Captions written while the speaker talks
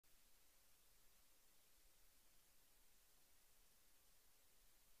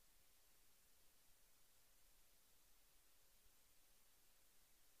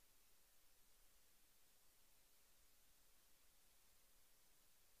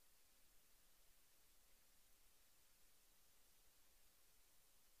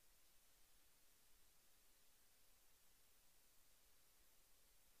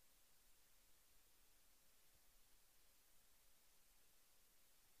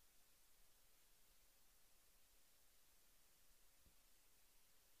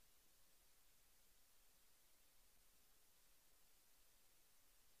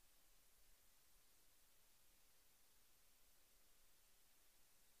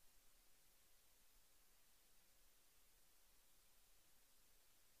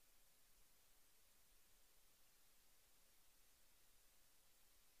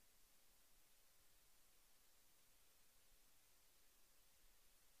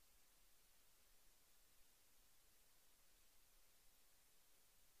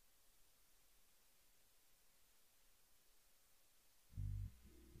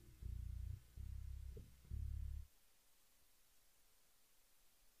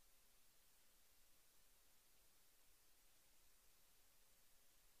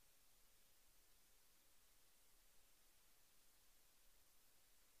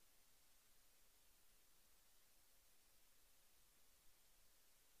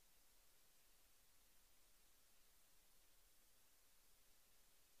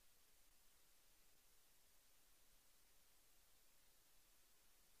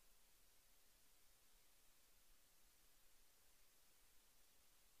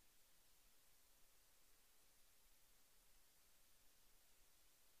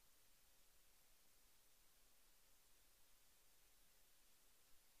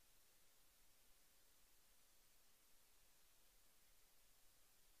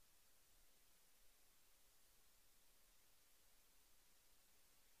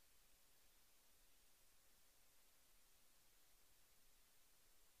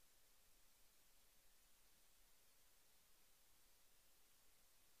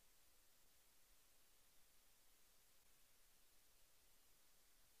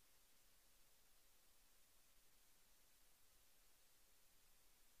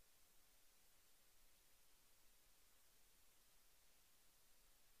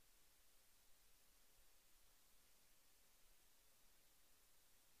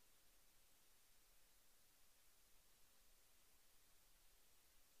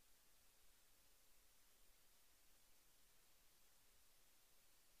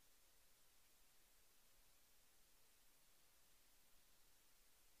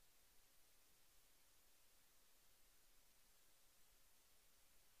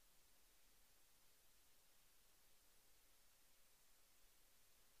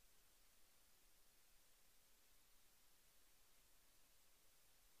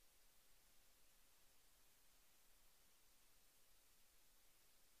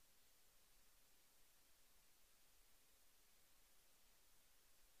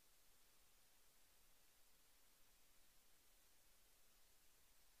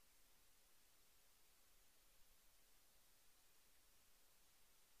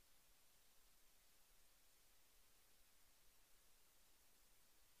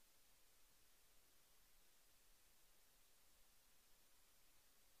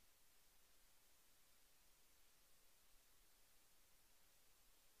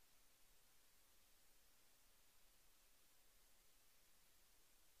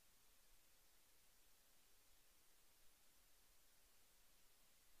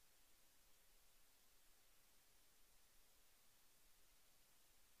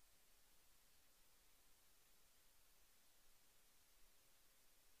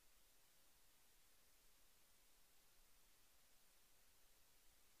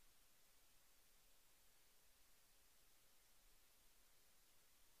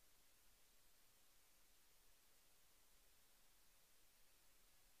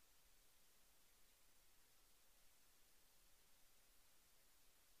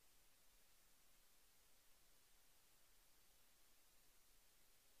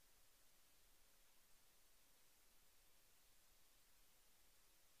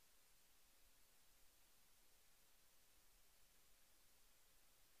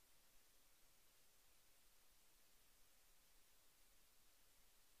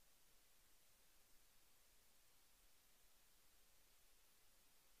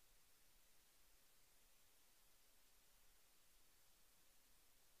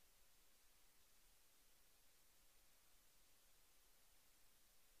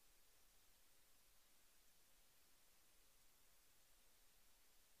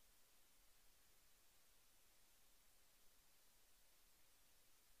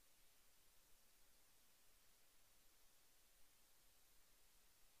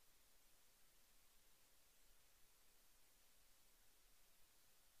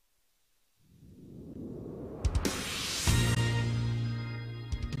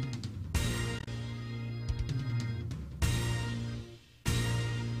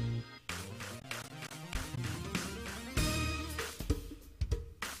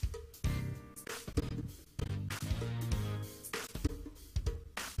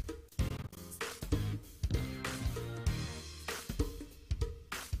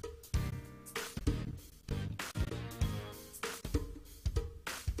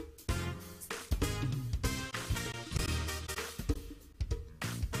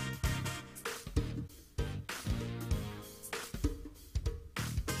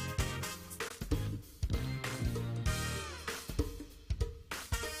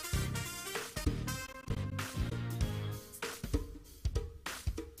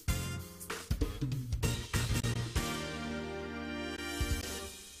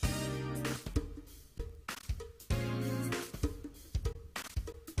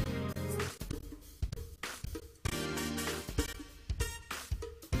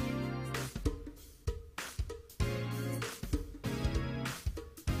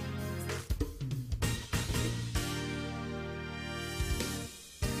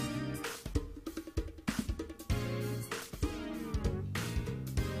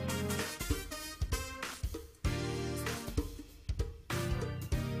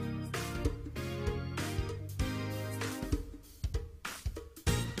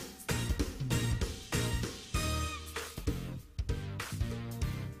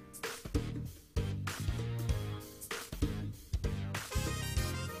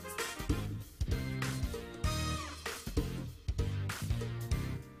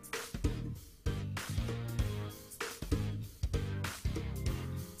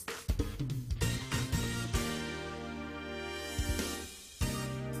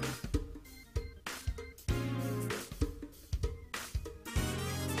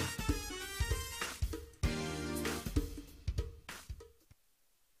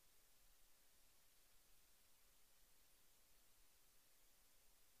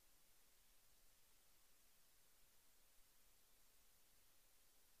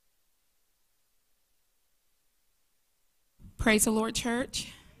Praise the Lord,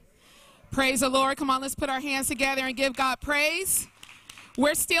 church. Praise the Lord. Come on, let's put our hands together and give God praise.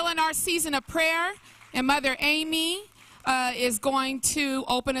 We're still in our season of prayer, and Mother Amy is going to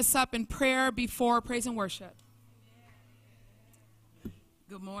open us up in prayer before praise and worship.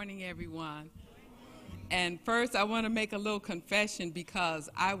 Good morning, everyone. And first, I want to make a little confession because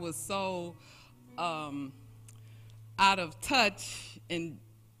I was so out of touch and,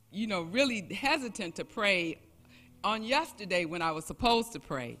 really hesitant to pray on yesterday when I was supposed to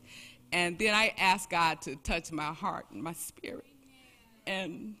pray. And then I asked God to touch my heart and my spirit.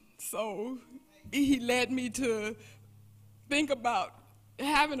 And so he led me to think about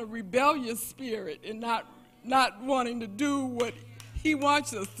having a rebellious spirit and not wanting to do what he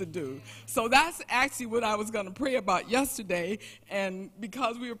wants us to do. So that's actually what I was going to pray about yesterday. And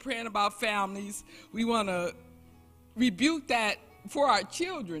because we were praying about families, we want to rebuke that for our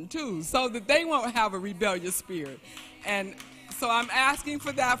children too, so that they won't have a rebellious spirit. And so I'm asking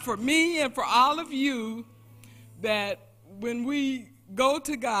for that for me and for all of you, that when we go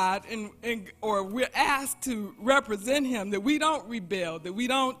to God or we're asked to represent him, that we don't rebel, that we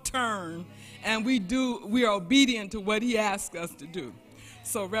don't turn, and we are obedient to what he asks us to do.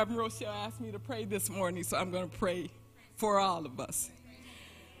 So Reverend Rochelle asked me to pray this morning, so I'm going to pray for all of us.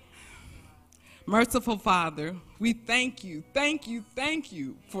 Merciful Father, we thank you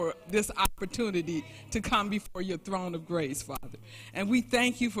for this opportunity to come before your throne of grace, Father. And we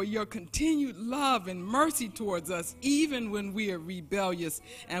thank you for your continued love and mercy towards us, even when we are rebellious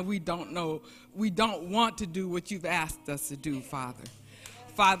and we don't want to do what you've asked us to do, Father.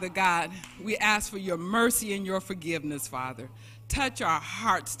 Father God, we ask for your mercy and your forgiveness, Father. Touch our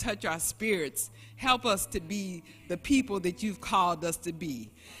hearts, touch our spirits. Help us to be the people that you've called us to be.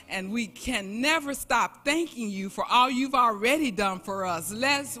 And we can never stop thanking you for all you've already done for us.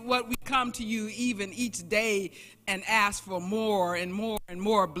 Let what we come to you even each day and ask for more and more and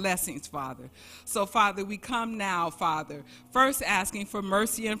more blessings, Father. So, Father, we come now, Father, first asking for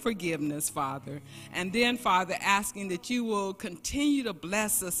mercy and forgiveness, Father. And then, Father, asking that you will continue to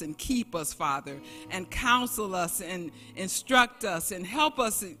bless us and keep us, Father, and counsel us and instruct us and help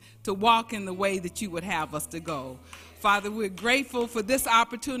us to walk in the way that you would have us to go. Father, we're grateful for this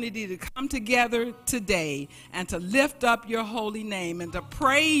opportunity to come together today and to lift up your holy name and to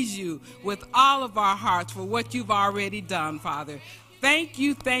praise you with all of our hearts for what you've already done, Father. Thank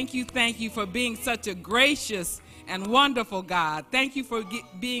you for being such a gracious and wonderful God. Thank you for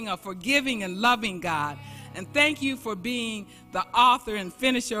being a forgiving and loving God. And thank you for being the author and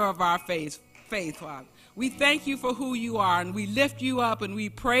finisher of our faith, Father. We thank you for who you are, and we lift you up, and we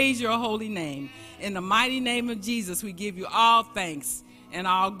praise your holy name. In the mighty name of Jesus, we give you all thanks and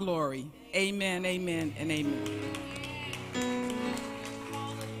all glory. Amen, amen, and amen.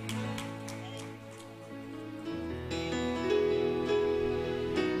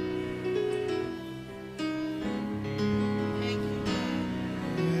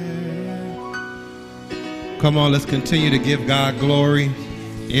 Come on, let's continue to give God glory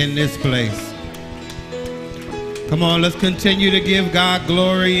in this place. Come on, let's continue to give God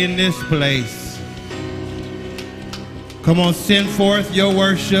glory in this place. Come on, send forth your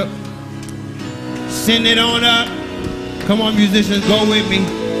worship. Send it on up. Come on, musicians, go with me.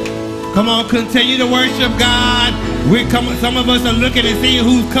 Come on, continue to worship God. Some of us are looking and seeing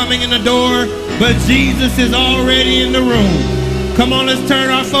who's coming in the door, but Jesus is already in the room. Come on, let's turn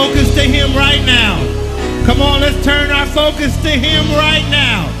our focus to him right now. Come on, let's turn our focus to him right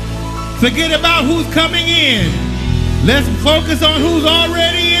now. Forget about who's coming in. Let's focus on who's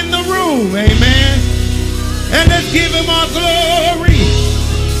already in the room, amen. And let's give him our glory,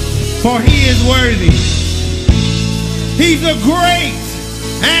 for he is worthy. He's a great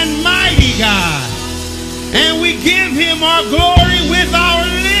and mighty God, and we give him our glory with our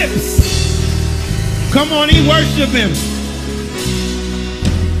lips. Come on, worship him.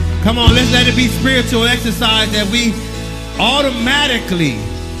 Come on, let's let it be spiritual exercise that we automatically,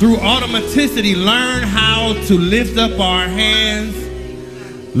 through automaticity, learn how to lift up our hands,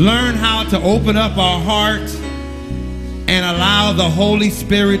 learn how to open up our hearts, and allow the Holy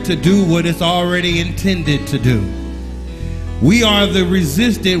Spirit to do what it's already intended to do. We are the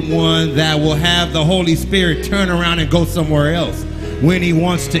resistant one that will have the Holy Spirit turn around and go somewhere else when he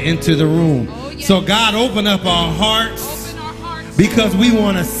wants to enter the room. Oh, yes. So God, open up our hearts, because we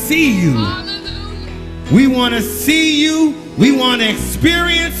want to see you. Hallelujah. We want to see you. We want to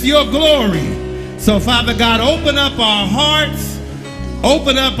experience your glory. So, Father God, open up our hearts.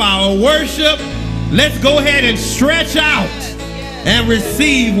 Open up our worship. Let's go ahead and stretch out and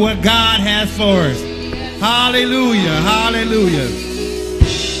receive what God has for us. Hallelujah. Hallelujah.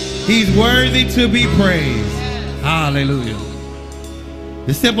 He's worthy to be praised. Hallelujah.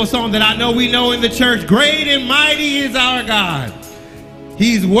 The simple song that I know we know in the church. Great and mighty is our God.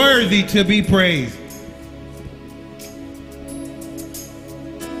 He's worthy to be praised.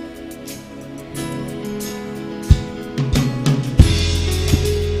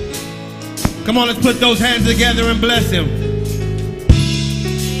 Come on, let's put those hands together and bless him.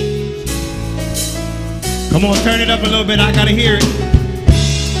 Come on, turn it up a little bit. I gotta hear it.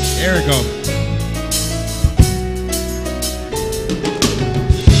 There we go.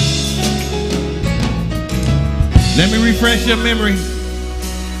 Let me refresh your memory.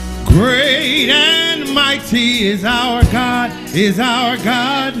 Great and mighty is our God, is our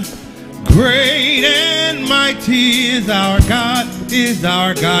God. Great and mighty is our God, is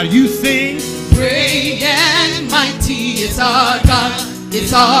our God. You sing. Great and mighty is our God,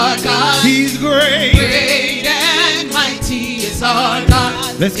 is our God. He's great. Great and mighty is our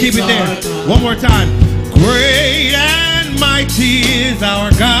God. Let's keep it there. One more time. Great and mighty is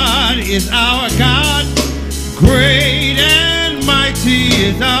our God, is our God. Great and mighty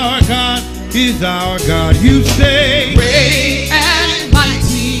is our God, is our God. You say. Great and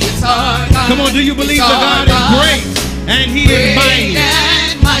mighty is our God. Come on, do you believe that God is great and he is mighty? Great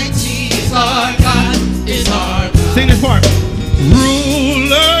and mighty is our God, is our God. Sing this part.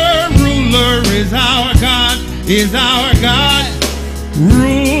 Ruler, ruler is our God, is our God.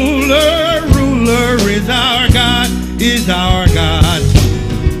 Ruler, ruler is our God, is our God.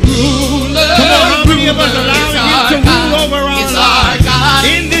 Ruler, come on, how many of us allowing him to rule over our lives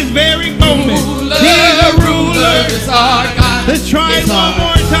in this very moment? He's a ruler. Is our God. Let's try it one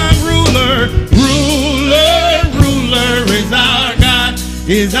more time. Ruler, ruler, ruler is our God,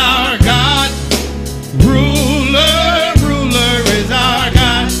 is our God. Ruler, ruler is our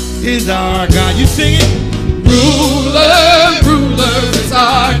God, is our God. You sing it. Ruler, ruler is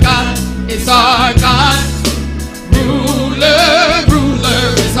our God, is our God. Ruler,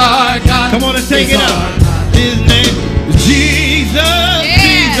 ruler is our God. Come on, let's take it up. His name is Jesus.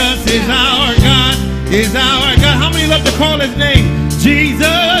 Jesus is our God, is our God. How many love to call his name?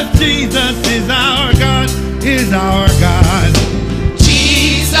 Jesus, Jesus is our God, is our God.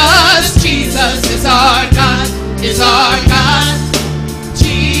 Jesus, Jesus is our God, is our God.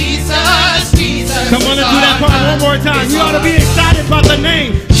 Jesus, Jesus. Come on, let's do that part one more time. We ought to be excited about the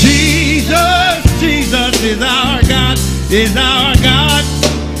name. Jesus, Jesus is our God, is our God.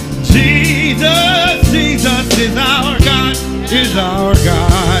 Jesus, Jesus is our God, is our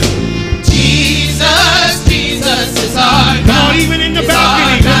God. Jesus, Jesus is our God. Come on, even in the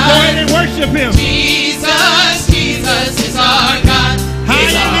balcony, let's go ahead and worship him. Jesus, Jesus is our God.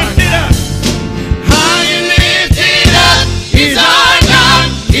 High and lifted up. High and lifted up is our God,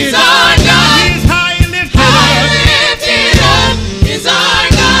 is our God. He's high and lifted up. High and lifted up is our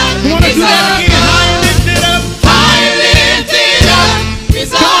God.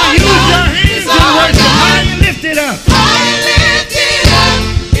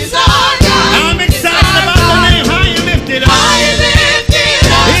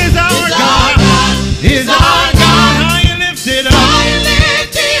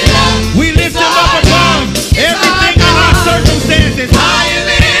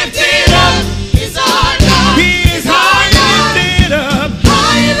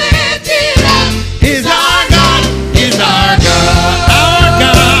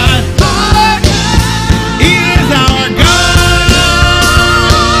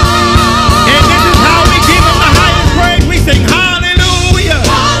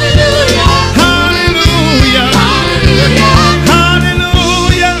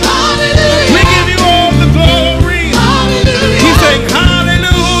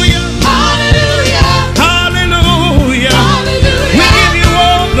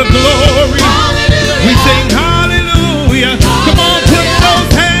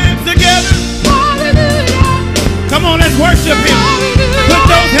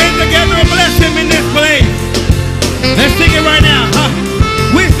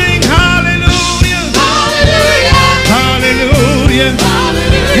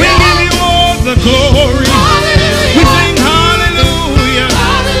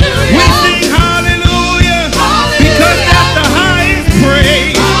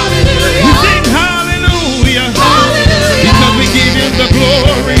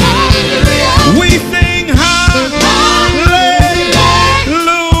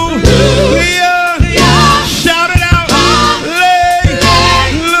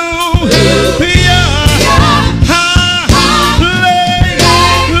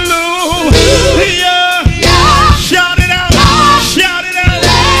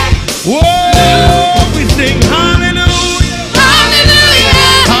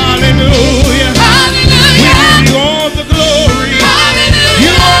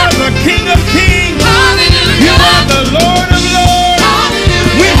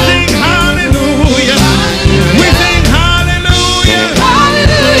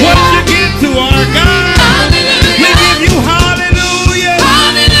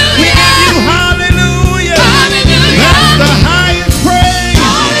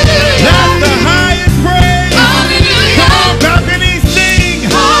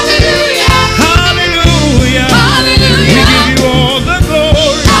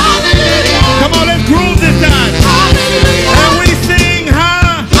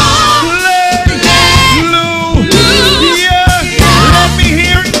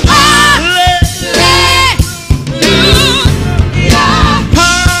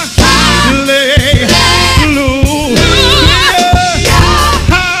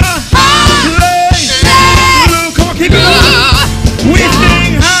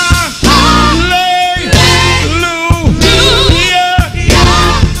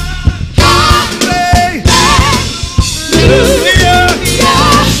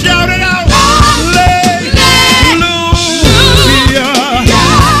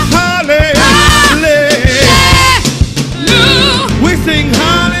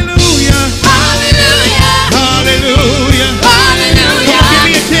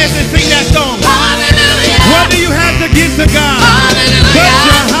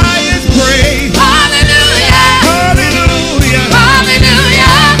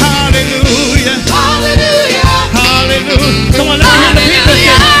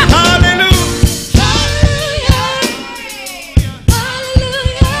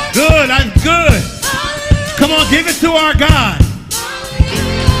 on, give it to our God.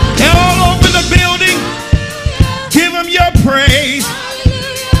 All over the building, give him your praise.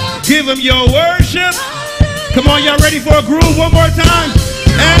 Give him your worship. Come on, y'all ready for a groove one more time?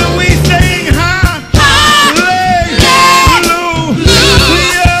 And we sing hallelujah.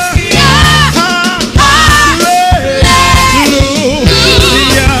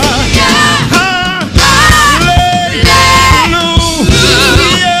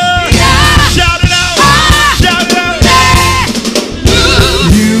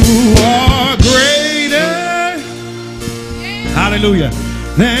 Hallelujah.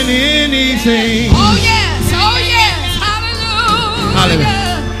 Than anything. Oh yes, hallelujah.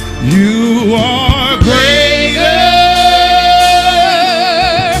 Hallelujah. You are greater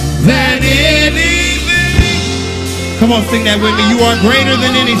than anything. Come on, sing that with me. You are greater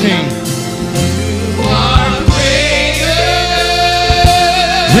than anything. You are greater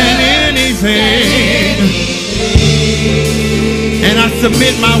than anything. And I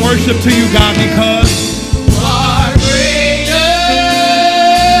submit my worship to you, God, because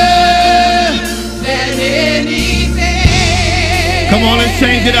come on, let's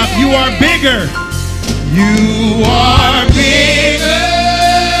change it up. You are bigger. You are bigger.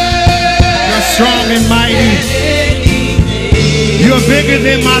 You're strong and mighty. You're bigger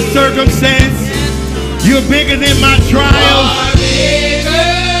than my circumstance. You're bigger than my trials.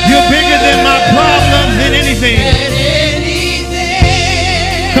 You're bigger than my problems and anything.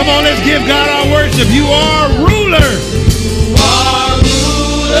 Come on, let's give God our worship. You are ruler.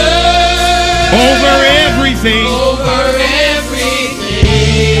 Over everything.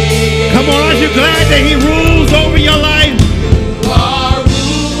 Come on, aren't you glad that he rules over your life? You are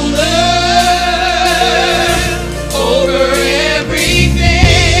ruler over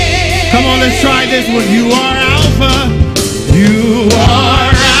everything. Come on, let's try this one. You are Alpha. You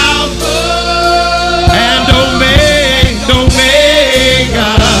are Alpha and Omega.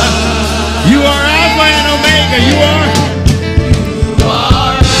 You are Alpha and Omega. You are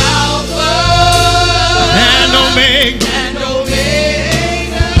Alpha and Omega.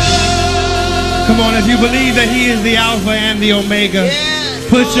 Come on, if you believe that he is the Alpha and the Omega,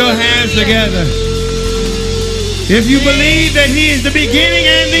 put your hands together. If you believe that he is the beginning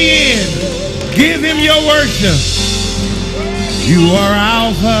and the end, give him your worship. You are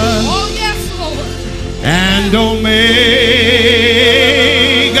Alpha and Omega.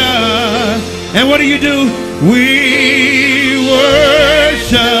 And what do? We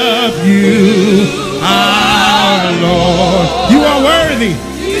worship you, our Lord. You are worthy.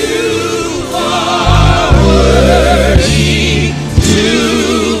 Worthy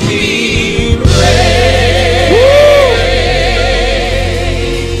to be praised.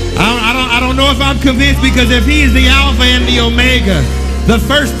 I don't know if I'm convinced, because if he is the Alpha and the Omega, the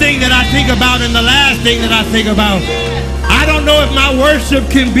first thing that I think about and the last thing that I think about, I don't know if my worship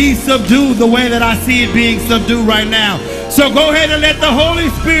can be subdued the way that I see it being subdued right now. So go ahead and let the Holy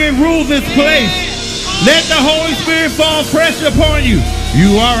Spirit rule this place. Let the Holy Spirit fall fresh upon you.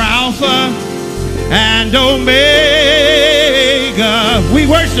 You are Alpha and Omega. We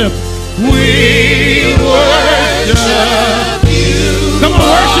worship. We worship you. Come on,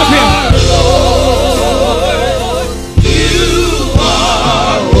 worship him. Lord, you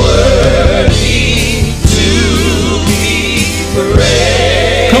are worthy to be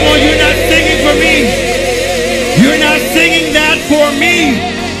praised. Come on, you're not singing for me. You're not singing that for me.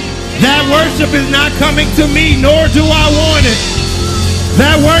 That worship is not coming to me, nor do I want it.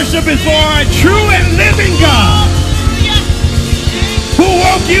 That worship is for a true and living God who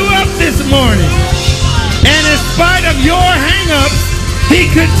woke you up this morning. And in spite of your hang-ups, he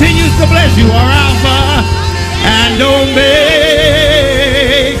continues to bless you. Are Alpha and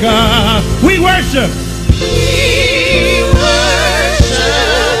Omega. We worship. We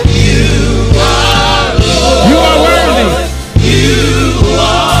worship you, our Lord. You are worthy. You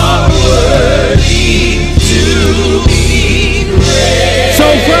are worthy to be praised. So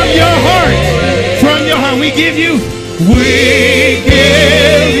from your heart, we give you, glory.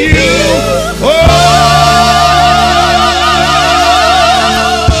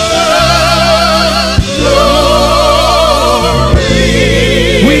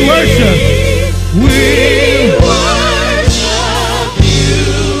 We worship. We worship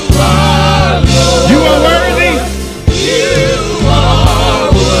you, our Lord. You are worthy. You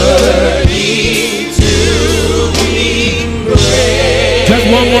are worthy to be praised. Just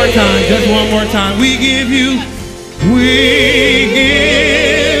one more time. Just one more time. We give you. Glory.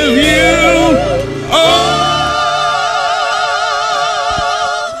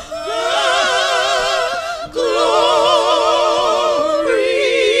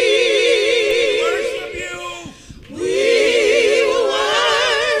 Worship you.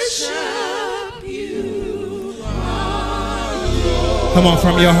 Come on,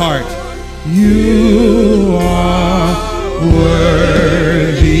 from your heart. You are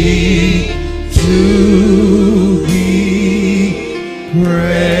worthy to be praised.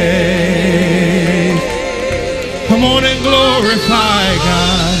 Come on and glorify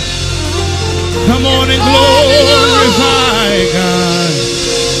God. Come on and glorify God.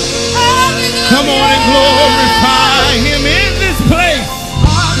 Come on and glorify Him in this place.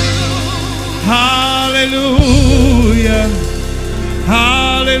 Hallelujah.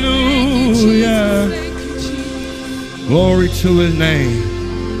 Hallelujah. Glory to His name.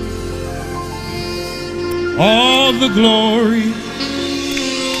 All the glory.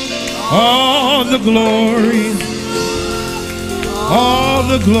 All the glory. All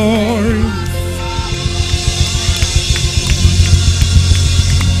the glory.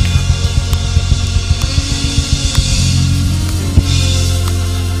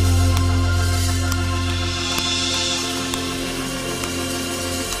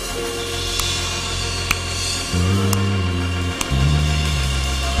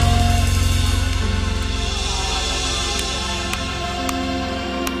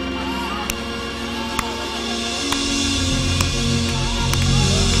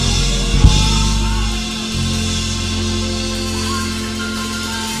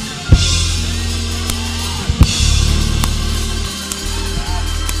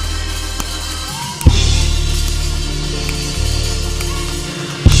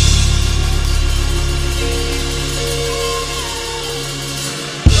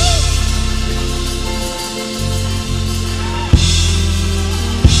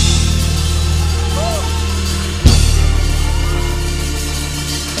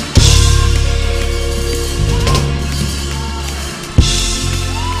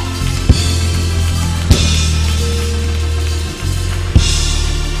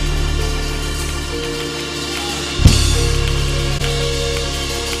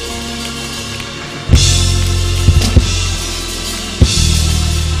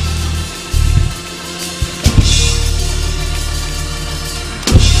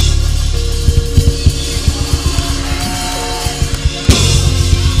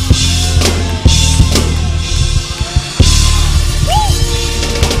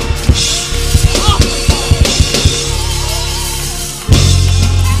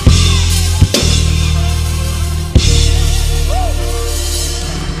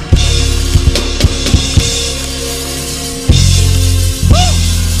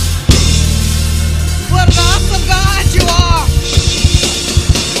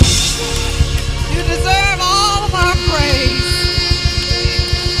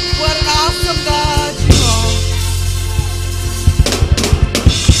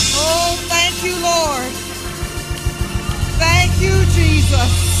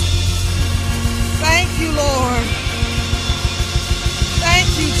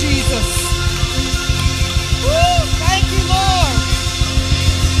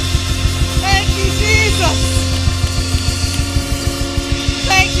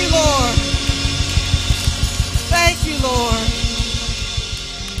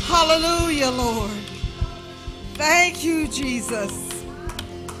 Hallelujah, Lord. Thank you, Jesus.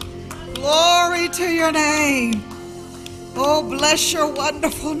 Glory to your name. Oh, bless your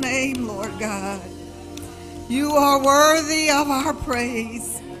wonderful name, Lord God. You are worthy of our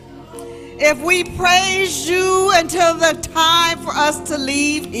praise. If we praise you until the time for us to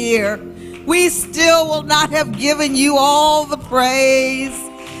leave here, we still will not have given you all the praise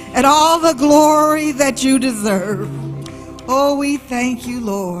and all the glory that you deserve. Oh, we thank you,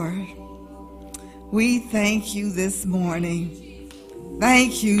 Lord. We thank you this morning.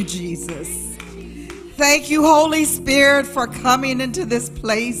 Thank you, Jesus. Thank you, Holy Spirit, for coming into this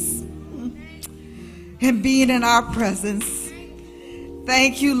place and being in our presence.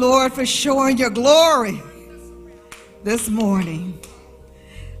 Thank you, Lord, for showing your glory this morning.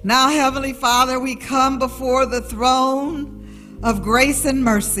 Now, Heavenly Father, we come before the throne of grace and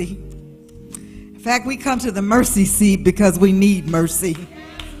mercy. In fact, we come to the mercy seat because we need mercy.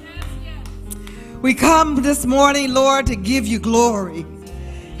 We come this morning, Lord, to give you glory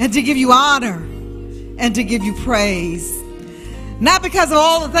and to give you honor and to give you praise. Not because of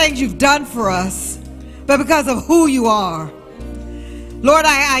all the things you've done for us, but because of who you are. Lord,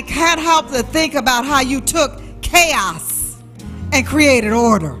 I can't help to think about how you took chaos and created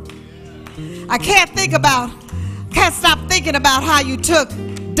order. I can't stop thinking about how you took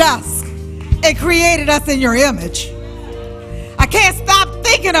dusk and created us in your image. I can't stop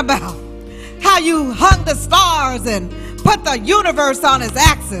thinking about how you hung the stars and put the universe on its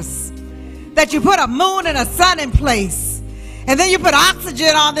axis, that you put a moon and a sun in place, and then you put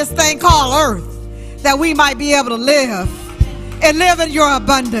oxygen on this thing called Earth, that we might be able to live. and live in your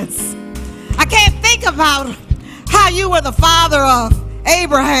abundance. I can't think about how you were the father of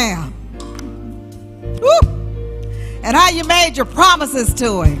Abraham. Woo! And how you made your promises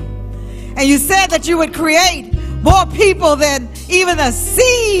to him. And you said that you would create more people than even the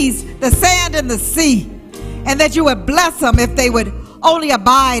seas, the sand in the sea. And that you would bless them if they would only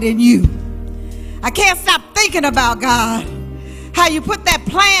abide in you. I can't stop thinking about, God, how you put that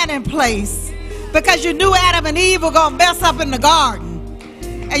plan in place because you knew Adam and Eve were going to mess up in the garden.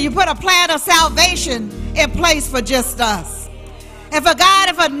 And you put a plan of salvation in place for just us. And for God,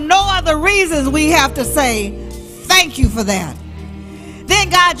 and for no other reasons, we have to say thank you for that. Then,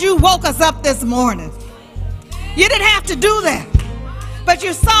 God, you woke us up this morning. You didn't have to do that. But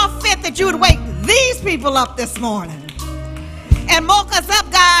you saw fit that you would wake these people up this morning. And woke us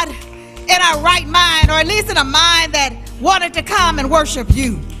up, God, in our right mind, or at least in a mind that wanted to come and worship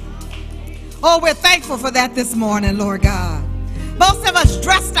you. Oh, we're thankful for that this morning, Lord God. Most of us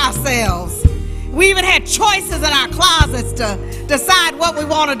dressed ourselves. We even had choices in our closets to decide what we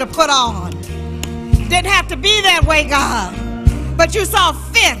wanted to put on. Didn't have to be that way, God. But you saw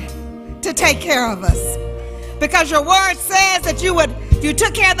fit to take care of us. Because your word says that you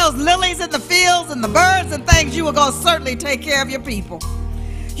took care of those lilies in the fields and the birds and things, you were going to certainly take care of your people.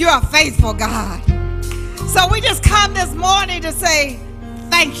 You are faithful, God. So we just come this morning to say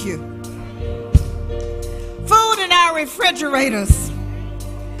thank you. Food in our refrigerators.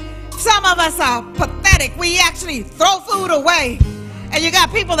 Some of us are pathetic. We actually throw food away, and you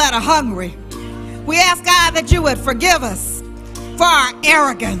got people that are hungry. We ask God that you would forgive us for our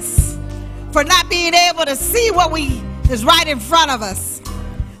arrogance, for not being able to see what is right in front of us.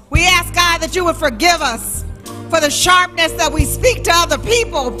 We ask God that you would forgive us for the sharpness that we speak to other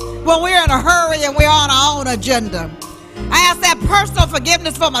people when we're in a hurry and we're on our own agenda. I ask that personal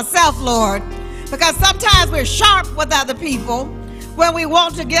forgiveness for myself, Lord, because sometimes we're sharp with other people when we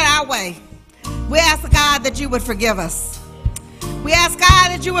want to get our way. We ask God that you would forgive us. We ask God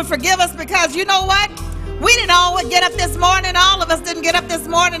that you would forgive us because you know what? We didn't all get up this morning. All of us didn't get up this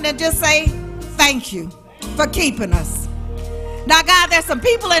morning and just say thank you for keeping us. Now, God, there's some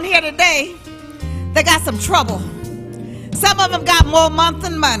people in here today that got some trouble. Some of them got more month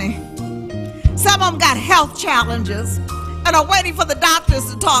than money. Some of them got health challenges and are waiting for the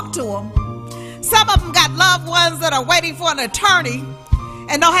doctors to talk to them. Some of them got loved ones that are waiting for an attorney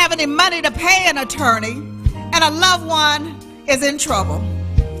and don't have any money to pay an attorney, and a loved one is in trouble.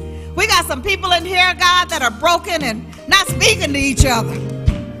 We got some people in here, God, that are broken and not speaking to each other,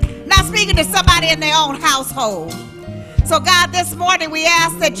 not speaking to somebody in their own household. So, God, this morning we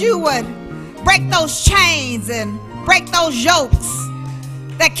ask that you would break those chains and break those yokes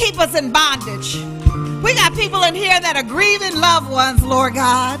that keep us in bondage. We got people in here that are grieving loved ones, Lord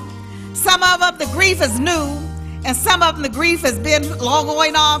God. Some of them, the grief is new, and some of them, the grief has been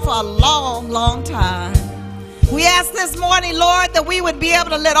going on for a long, long time. We ask this morning, Lord, that we would be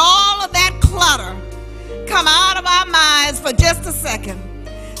able to let all of that clutter come out of our minds for just a second,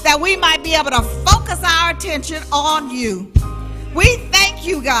 that we might be able to focus our attention on you. We thank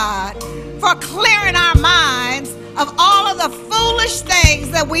you, God, for clearing our minds of all of the foolish things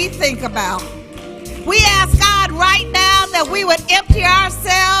that we think about. We ask God right now that we would empty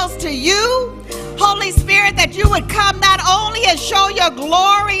ourselves to you, Holy Spirit, that you would come not only and show your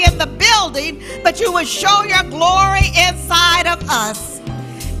glory in the building, but you would show your glory inside of us.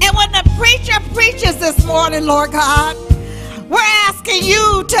 And when the preacher preaches this morning, Lord God, we're asking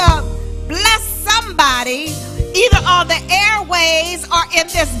you to bless somebody either on the airways or in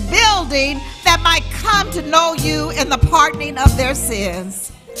this building that might come to know you in the pardoning of their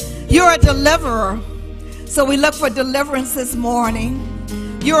sins. You're a deliverer, so we look for deliverance this morning.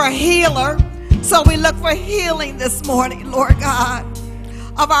 You're a healer, so we look for healing this morning, Lord God,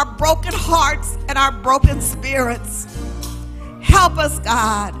 of our broken hearts and our broken spirits. Help us,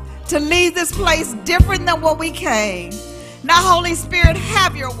 God, to leave this place different than what we came. Now, Holy Spirit,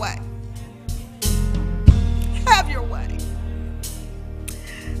 have your way. Have your way.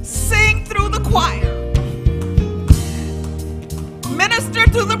 Sing through the choir. Minister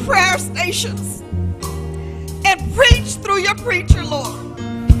to the prayer stations. And preach through your preacher, Lord,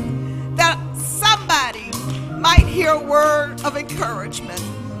 that somebody might hear a word of encouragement,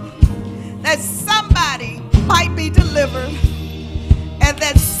 that somebody might be delivered, and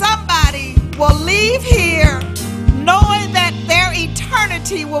that somebody will leave here knowing that their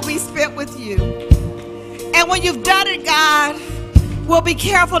eternity will be spent with you. And when you've done it, God, we'll be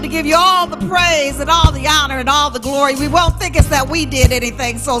careful to give you all the praise and all the honor and all the glory. We won't think it's that we did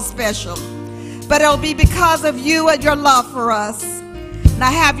anything so special, but it'll be because of you and your love for us. Now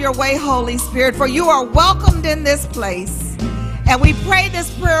have your way, Holy Spirit, for you are welcomed in this place. And we pray this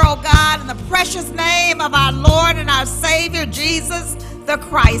prayer, oh God, in the precious name of our Lord and our Savior, Jesus the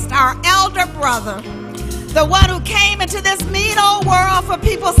Christ, our elder brother, the one who came into this mean old world for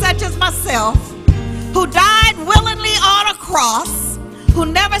people such as myself, who died willingly on a cross, who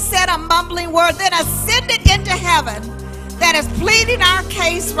never said a mumbling word, then ascended into heaven, that is pleading our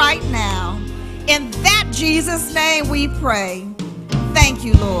case right now. In that Jesus' name we pray. Thank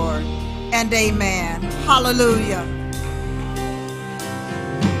you, Lord, and amen. Hallelujah.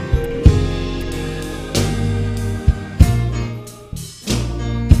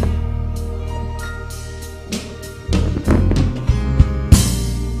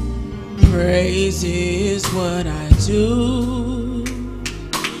 Praise is what I do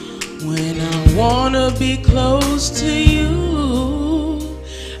when I wanna be close to you.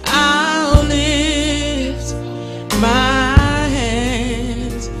 I'll lift my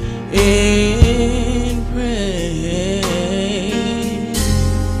hands in praise,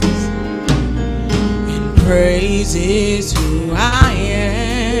 and praise is who I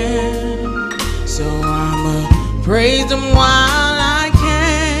am. So I'ma praise Him while I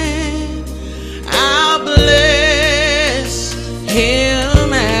can. I'll bless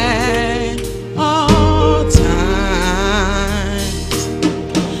Him at all times,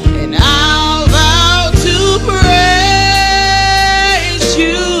 and I'll vow to praise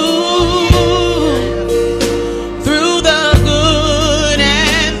You through the good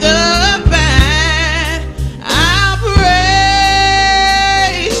and the bad. I'll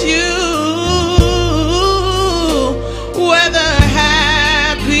praise You whether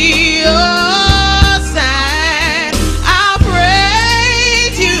happy or sad. I'll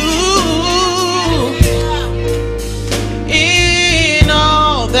praise You in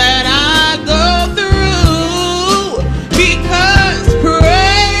all that I go through, because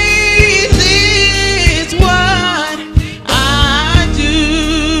praise is what I do,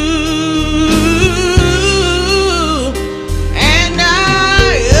 and I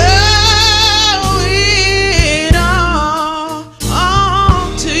owe it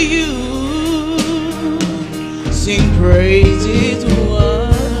all to You. Sing praise is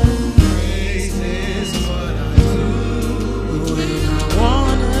what when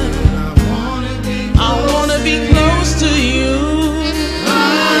I wanna be close to You.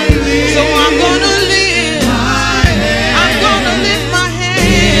 So I'm gonna live. I'm gonna lift my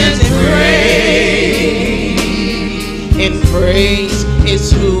hands and praise. And praise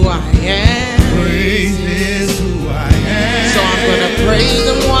is who I am. So I'm gonna praise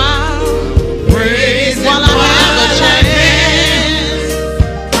Him while I have a chance.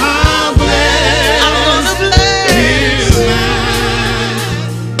 I'm gonna bless,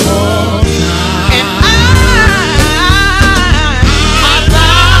 and I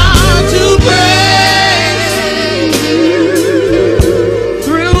vow to praise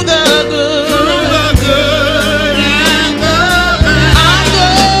through the good and the bad. I'm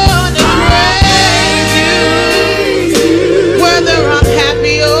gonna praise You whether I'm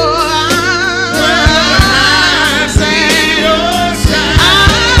happy or I'm sad.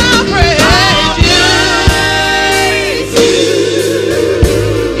 I'll praise You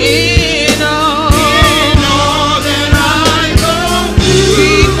in all that I go through,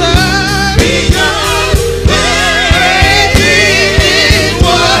 because praise is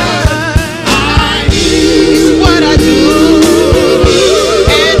what I do,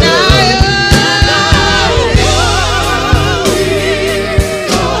 and I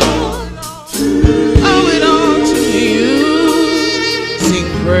owe it all to You. Sing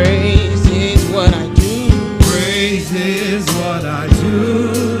praise is what I do,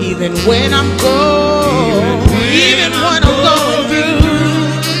 even when I'm going through.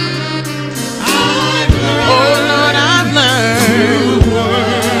 Oh Lord, I've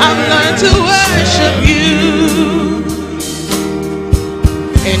learned to worship You,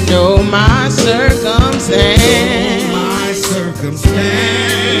 and know my circumstance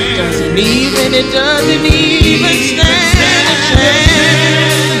doesn't even stand a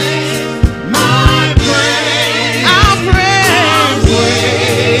chance. I'll praise.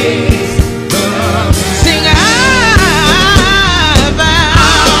 Sing, I vow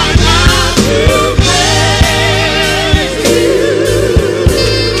to praise You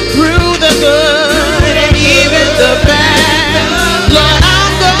through the good and even the bad. Lord,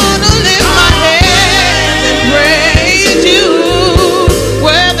 I'm gonna lift my hands and praise You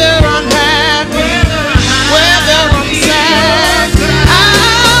whether I'm happy, whether I'm sad.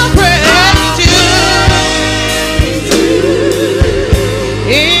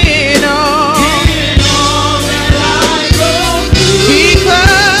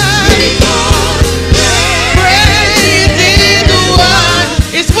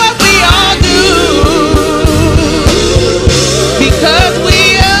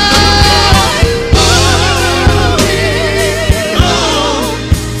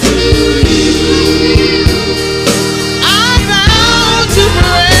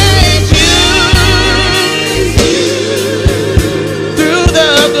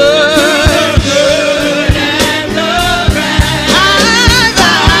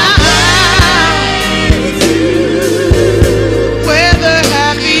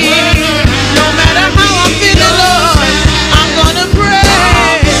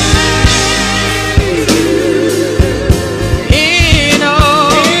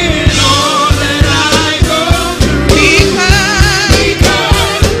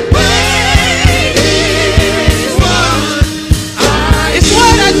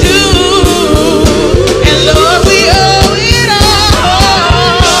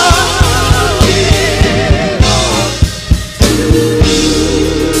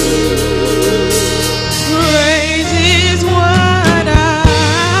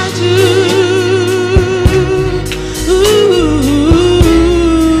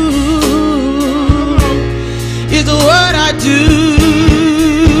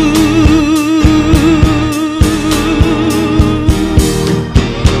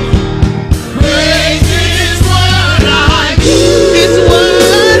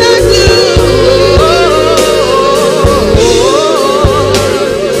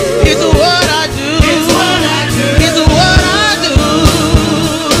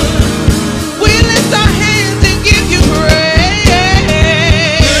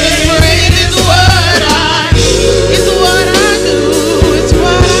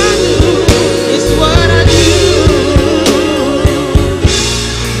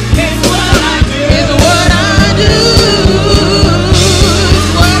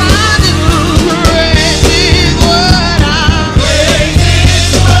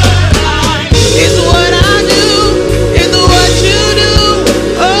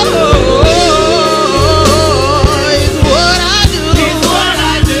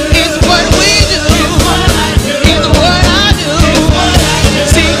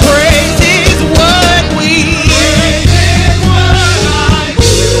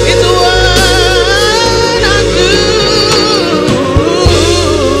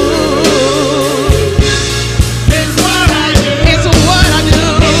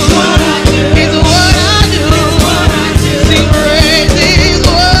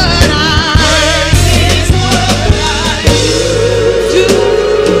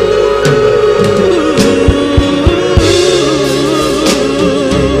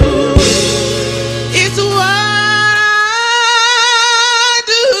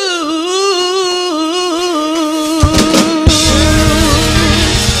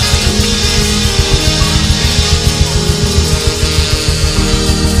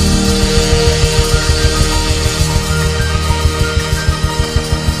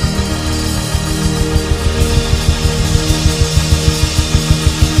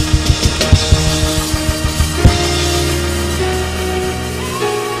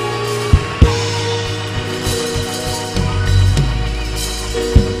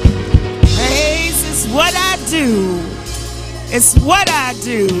 what I do. It's what I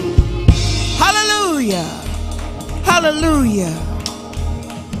do. Hallelujah. Hallelujah.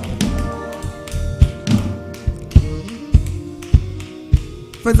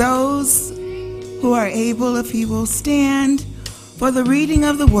 For those who are able, if you will stand for the reading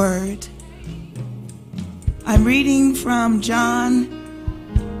of the word. I'm reading from John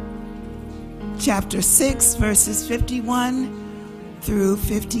chapter 6, verses 51 through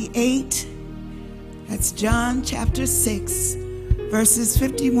 58. That's John chapter 6, verses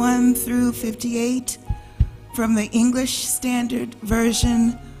 51 through 58 from the English Standard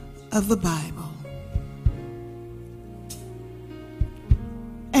Version of the Bible.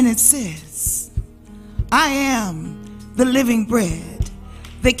 And it says, I am the living bread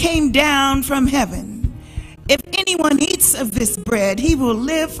that came down from heaven. If anyone eats of this bread, he will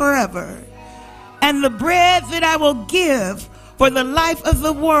live forever. And the bread that I will give for the life of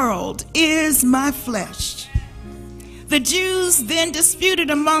the world is my flesh. The Jews then disputed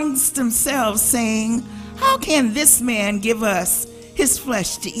amongst themselves, saying, how can this man give us his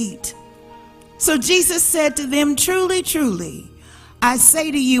flesh to eat? So Jesus said to them, truly, truly, I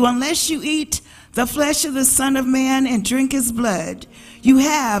say to you, unless you eat the flesh of the Son of Man and drink his blood, you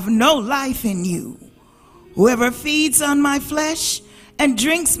have no life in you. Whoever feeds on my flesh and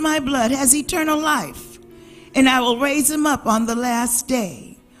drinks my blood has eternal life, and I will raise him up on the last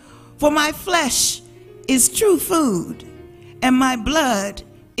day. For my flesh is true food, and my blood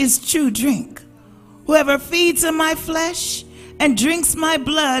is true drink. Whoever feeds on my flesh and drinks my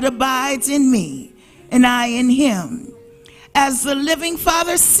blood abides in me, and I in him. As the living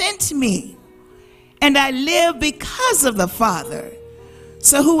Father sent me, and I live because of the Father.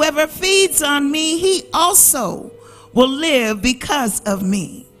 So whoever feeds on me, he also will live because of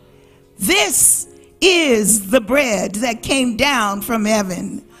me. This is the bread that came down from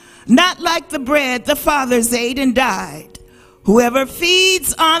heaven, not like the bread the fathers ate and died. Whoever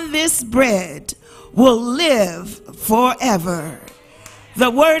feeds on this bread will live forever. The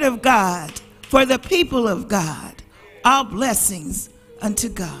word of God for the people of God. All blessings unto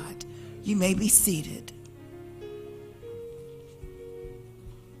God. You may be seated.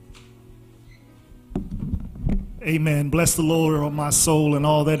 Amen. Bless the Lord, O my soul, and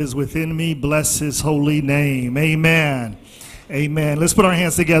all that is within me. Bless his holy name. Amen. Amen. Let's put our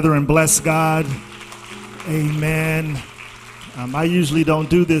hands together and bless God. Amen. I usually don't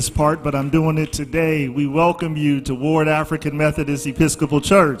do this part, but I'm doing it today. We welcome you to Ward African Methodist Episcopal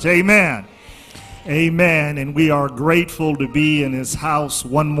Church. Amen. Amen. And we are grateful to be in his house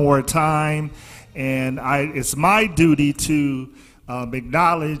one more time. And it's my duty to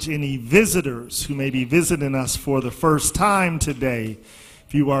acknowledge any visitors who may be visiting us for the first time today.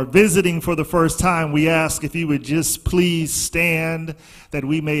 If you are visiting for the first time, we ask if you would just please stand that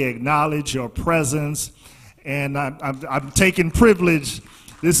we may acknowledge your presence. And I'm taking privilege.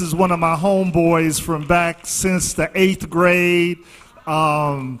 This is one of my homeboys from back since the 8th grade.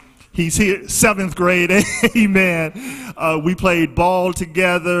 He's here, 7th grade, amen. We played ball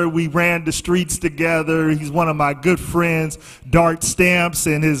together. We ran the streets together. He's one of my good friends, Dart Stamps,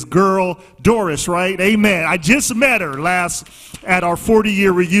 and his girl, Doris, right? Amen. I just met her at our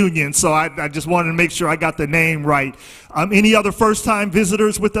 40-year reunion, so I just wanted to make sure I got the name right. Any other first-time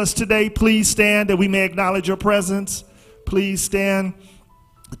visitors with us today, please stand that we may acknowledge your presence. Please stand.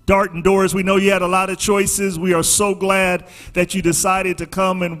 Dart and Doris, we know you had a lot of choices. We are so glad that you decided to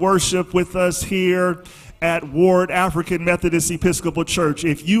come and worship with us here at Ward African Methodist Episcopal Church.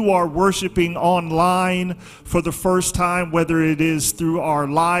 If you are worshiping online for the first time, whether it is through our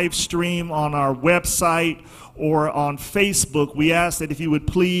live stream on our website or on Facebook, we ask that if you would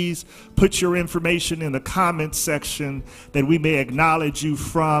please put your information in the comments section that we may acknowledge you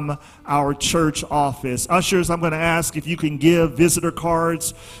from our church office. Ushers, I'm going to ask if you can give visitor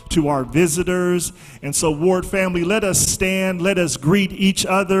cards to our visitors. And so, Ward family, let us stand, let us greet each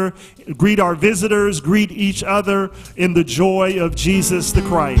other, greet our visitors, greet each other in the joy of Jesus the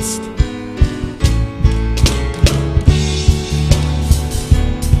Christ.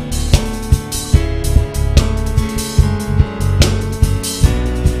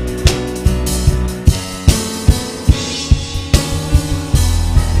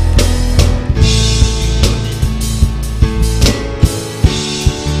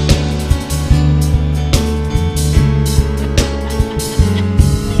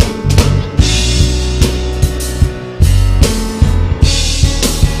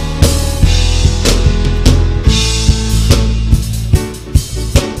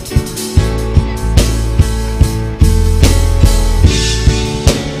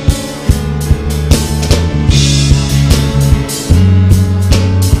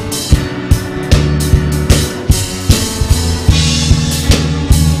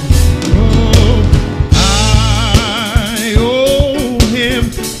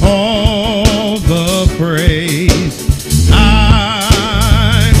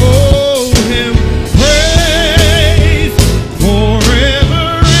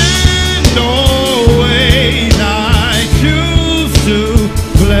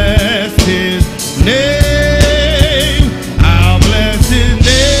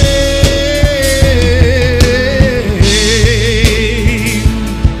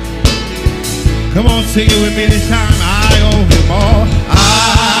 Sing it with me this time. I owe him all.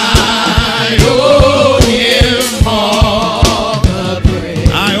 I owe him all the praise.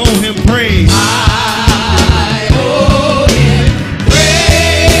 I owe him praise. I owe him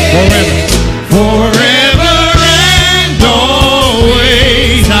praise. Forever and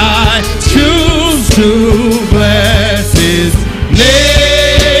always I choose to bless his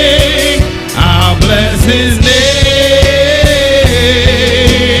name. I'll bless his name.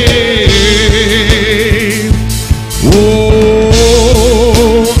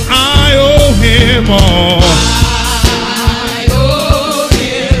 Oh, I owe him all. I owe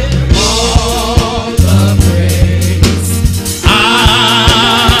him all the praise.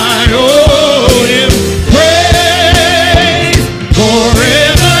 I owe him praise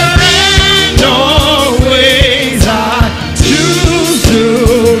forever and always. I choose to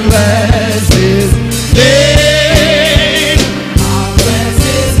bless his name. I'll bless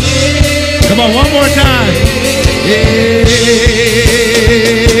his name. Come on, one more time.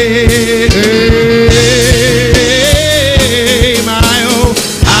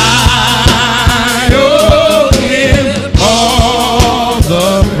 I owe him all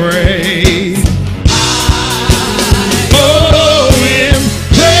the praise. I owe him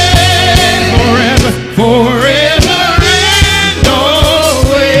praise forever and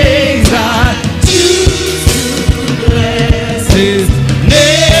always. I choose to bless his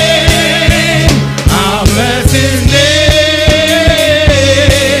name. I'll bless his name.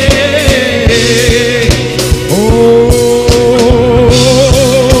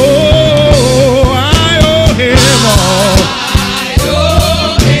 Oh, I owe him all.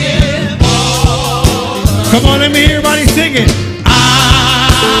 Come on, let me hear everybody sing it.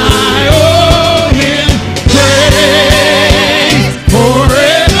 I owe him praise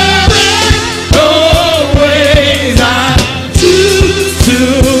forever and always. I choose to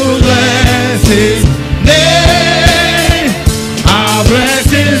bless his name. I'll bless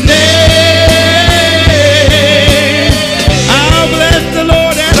his name. I'll bless the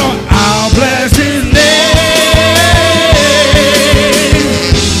Lord and all. I'll bless his name.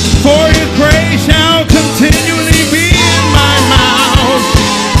 For his praise shall continually be in my mouth.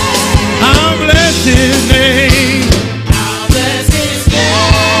 I'll bless his name. I'll bless his name.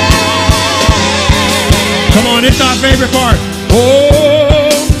 Come on, it's our favorite part. Oh,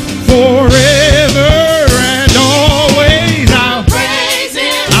 forever and always I'll Praise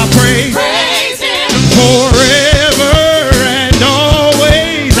him. praise. Praise him. Forever and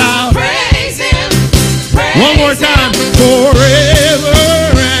always I'll Praise him. one more time. Forever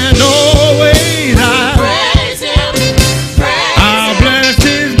and always Praise him. Praise I'll bless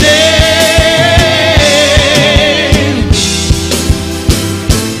his name.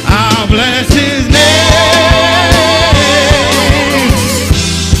 I'll bless his name.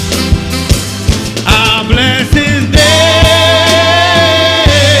 I'll bless his name.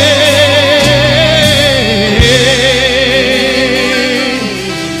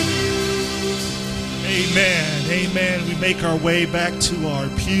 Amen. Amen. We make our way back to our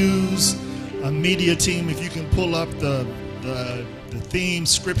pews. Media team, if you can pull up the theme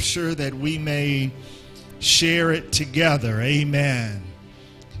scripture that we may share it together. Amen.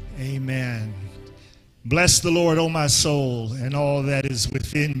 Amen. Bless the Lord, O my soul, and all that is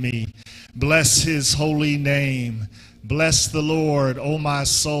within me. Bless his holy name. Bless the Lord, O my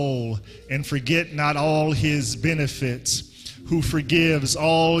soul, and forget not all his benefits, who forgives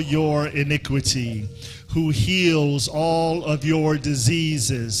all your iniquity, who heals all of your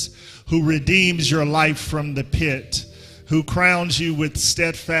diseases, who redeems your life from the pit, who crowns you with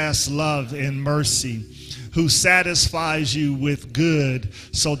steadfast love and mercy, who satisfies you with good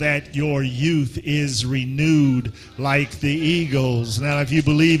so that your youth is renewed like the eagles. Now, if you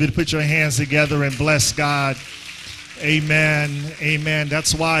believe it, put your hands together and bless God. Amen. Amen.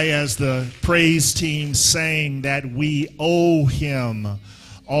 That's why, as the praise team sang, that we owe him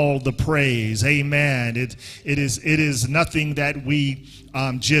all the praise. Amen. It is nothing that we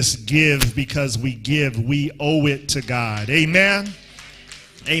just give because we give. We owe it to God. Amen.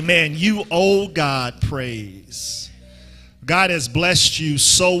 Amen. You owe God praise. God has blessed you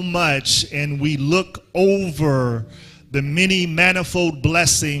so much, and we look over the many manifold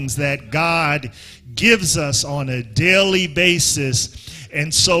blessings that God gives us on a daily basis,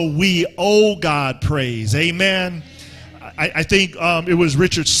 and so we owe God praise. Amen. I think it was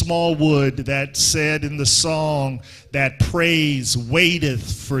Richard Smallwood that said in the song that praise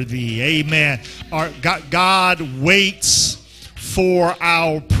waiteth for thee. Amen. God waits for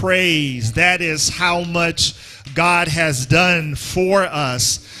our praise. That is how much God has done for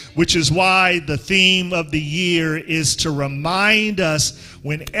us, which is why the theme of the year is to remind us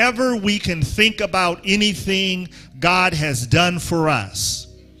whenever we can think about anything God has done for us.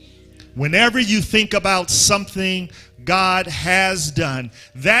 Whenever you think about something God has done,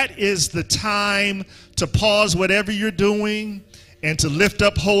 that is the time to pause whatever you're doing and to lift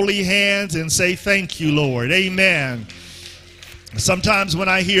up holy hands and say, thank you, Lord. Amen. Sometimes when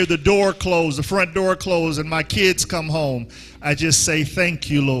I hear the door close, the front door close, and my kids come home, I just say, thank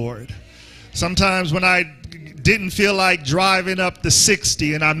you, Lord. Sometimes when I didn't feel like driving up the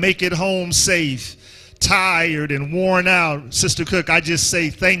 60 and I make it home safe, tired and worn out, Sister Cook, I just say,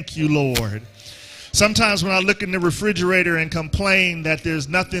 thank you, Lord. Sometimes when I look in the refrigerator and complain that there's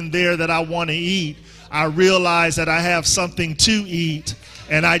nothing there that I want to eat, I realize that I have something to eat,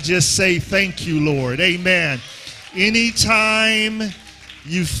 and I just say, thank you, Lord. Amen. Anytime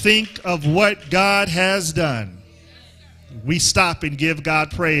you think of what God has done, we stop and give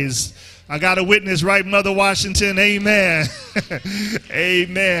God praise. I got a witness, right, Mother Washington? Amen.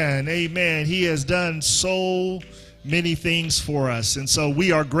 Amen. Amen. He has done so many things for us. And so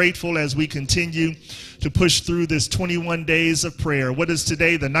we are grateful as we continue to push through this 21 days of prayer. What is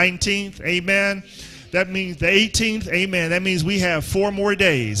today, the 19th? Amen. That means the 18th. Amen. That means we have 4 more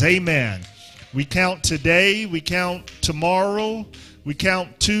days. Amen. We count today, we count tomorrow, we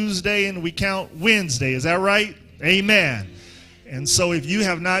count Tuesday, and we count Wednesday. Is that right? Amen. And so if you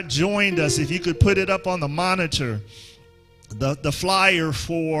have not joined us, if you could put it up on the monitor, the flyer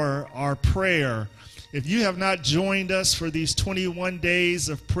for our prayer. If you have not joined us for these 21 days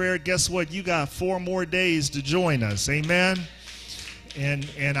of prayer, guess what? You got 4 more days to join us. Amen.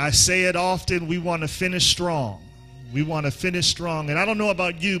 And I say it often, we want to finish strong. We want to finish strong. And I don't know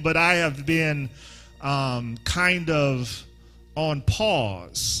about you, but I have been kind of on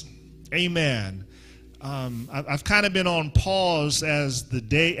pause. Amen. I've kind of been on pause as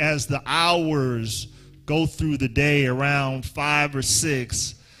the hours go through the day. Around 5 or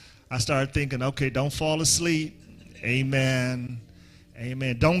 6, I started thinking, okay, don't fall asleep. Amen.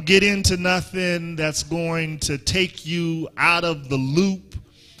 Amen. Don't get into nothing that's going to take you out of the loop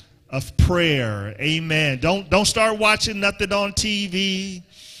of prayer. Amen. Don't start watching nothing on TV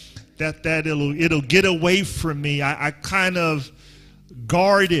that it'll get away from me. I kind of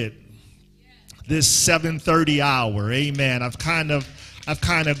guarded this 7:30 hour. Amen. I've kind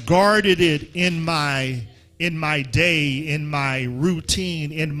of guarded it in my day, in my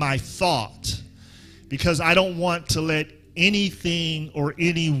routine, in my thought, because I don't want to let anything or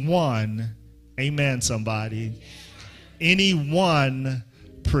anyone, amen, somebody, anyone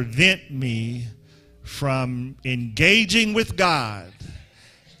prevent me from engaging with God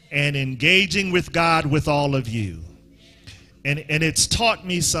and engaging with God with all of you. And it's taught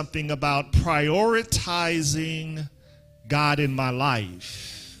me something about prioritizing God in my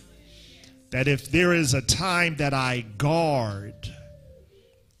life. That if there is a time that I guard,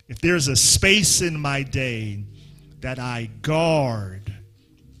 if there's a space in my day that I guard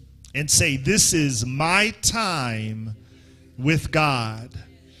and say, this is my time with God,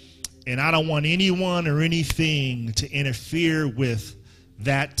 and I don't want anyone or anything to interfere with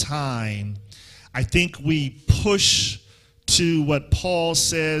that time, I think we push to what Paul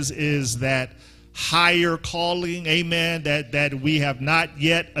says is that higher calling, amen, that we have not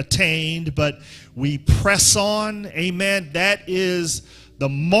yet attained, but we press on, amen. That is the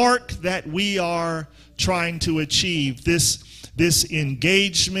mark that we are trying to achieve, this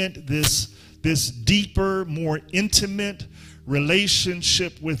engagement, this deeper, more intimate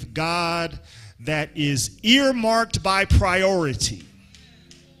relationship with God that is earmarked by priority.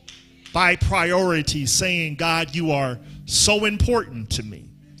 By priority, saying, God, you are so important to me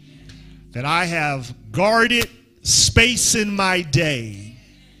that I have guarded space in my day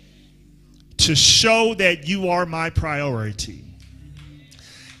to show that you are my priority.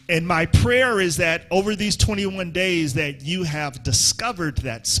 And my prayer is that over these 21 days that you have discovered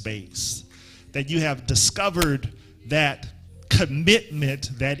that space, that you have discovered that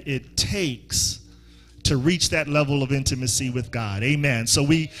commitment that it takes to reach that level of intimacy with God. Amen. So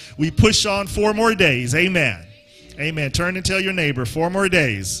we push on 4 more days. Amen. Amen. Turn and tell your neighbor, 4 more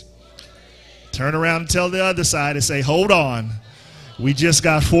days. Turn around and tell the other side and say, hold on. We just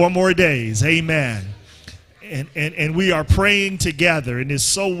got 4 more days. Amen. And we are praying together, and it's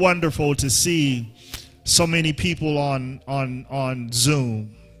so wonderful to see so many people on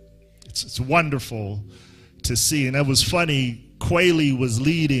Zoom. It's wonderful to see. And it was funny, Quayle was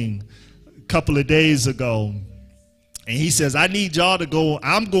leading a couple of days ago, and he says, I need y'all to go,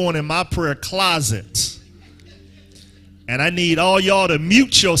 I'm going in my prayer closet, And I need all y'all to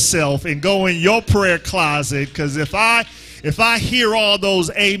mute yourself and go in your prayer closet, because if I hear all those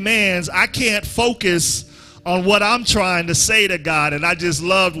amens, I can't focus on what I'm trying to say to God. And I just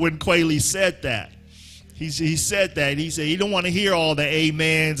loved when Quayle said that. He said that. He said he don't want to hear all the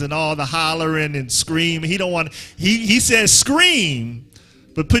amens and all the hollering and screaming. He says scream,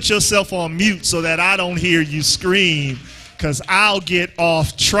 but put yourself on mute so that I don't hear you scream, because I'll get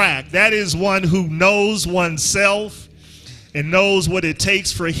off track. That is one who knows oneself and knows what it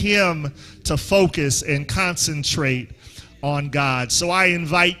takes for him to focus and concentrate on God. So I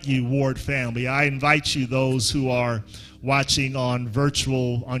invite you, Ward family. I invite you, those who are watching on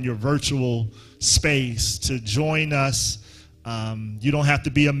your virtual space, to join us. You don't have to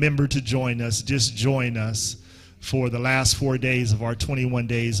be a member to join us. Just join us for the last 4 days of our 21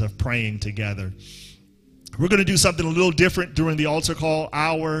 days of praying together. We're going to do something a little different during the altar call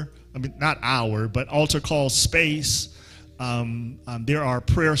hour. I mean, not hour, but altar call space. There are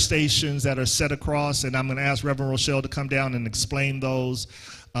prayer stations that are set across, and I'm going to ask Reverend Rochelle to come down and explain those.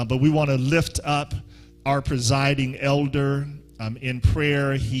 But we want to lift up our presiding elder in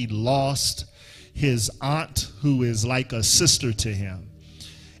prayer. He lost his aunt, who is like a sister to him.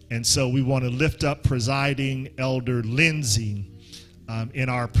 And so we want to lift up presiding elder Lindsay in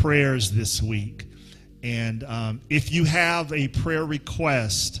our prayers this week. And if you have a prayer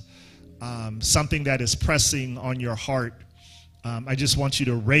request, something that is pressing on your heart, I just want you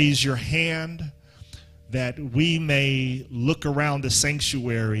to raise your hand, that we may look around the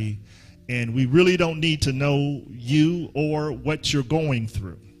sanctuary, and we really don't need to know you or what you're going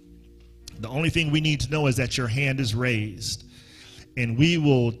through. The only thing we need to know is that your hand is raised. And we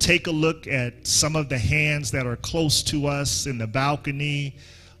will take a look at some of the hands that are close to us in the balcony,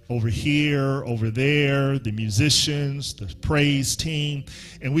 over here, over there, the musicians, the praise team.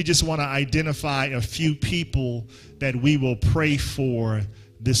 And we just want to identify a few people that we will pray for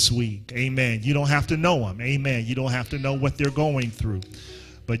this week. Amen. You don't have to know them. Amen. You don't have to know what they're going through.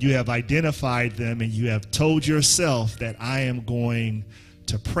 But you have identified them, and you have told yourself that I am going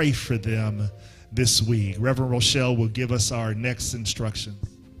to pray for them this week. Reverend Rochelle will give us our next instruction.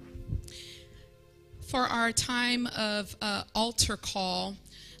 For our time of altar call,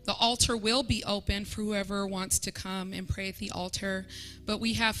 the altar will be open for whoever wants to come and pray at the altar. But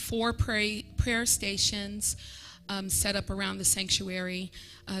we have 4 prayer stations set up around the sanctuary.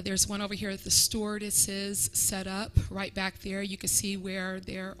 There's one over here at the stewardesses set up right back there. You can see where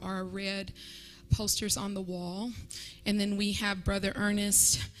there are red posters on the wall. And then we have Brother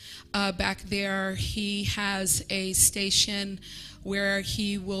Ernest back there. He has a station where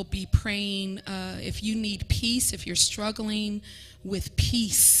he will be praying if you need peace, if you're struggling with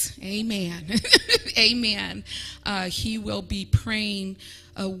peace. Amen. Amen. He will be praying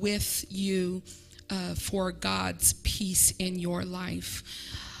with you for God's peace in your life.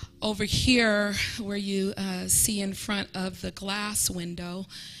 Over here, where you see in front of the glass window,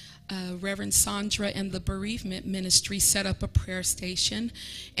 Reverend Sandra and the Bereavement Ministry set up a prayer station,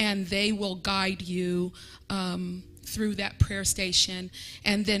 and they will guide you through that prayer station.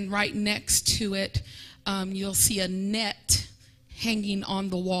 And then right next to it, you'll see a net hanging on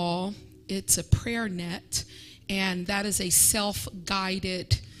the wall. It's a prayer net, and that is a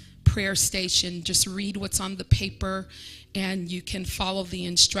self-guided prayer station. Just read what's on the paper, and you can follow the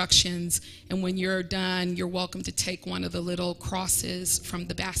instructions. And when you're done, you're welcome to take one of the little crosses from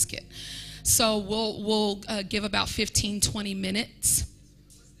the basket. So we'll give about 15-20 minutes.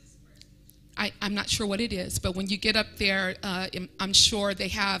 I'm not sure what it is, but when you get up there, I'm sure they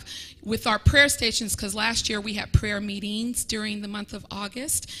have, with our prayer stations, because last year we had prayer meetings during the month of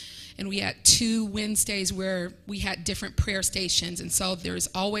August, and we had 2 Wednesdays where we had different prayer stations. And so there's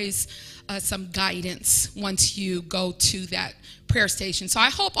always some guidance once you go to that prayer station. So I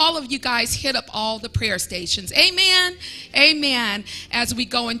hope all of you guys hit up all the prayer stations. Amen. Amen. As we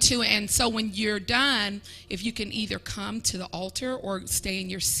go into, and so when you're done, if you can either come to the altar or stay in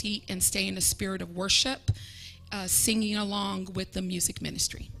your seat and stay in the spirit of worship, singing along with the music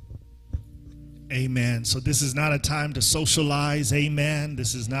ministry. Amen. So this is not a time to socialize. Amen.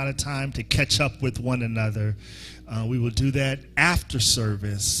 This is not a time to catch up with one another. We will do that after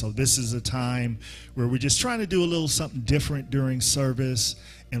service. So this is a time where we're just trying to do a little something different during service,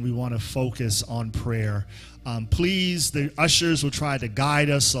 and we want to focus on prayer. Please, the ushers will try to guide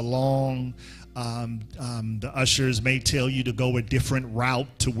us along. The ushers may tell you to go a different route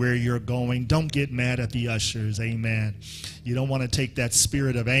to where you're going. Don't get mad at the ushers. Amen. You don't want to take that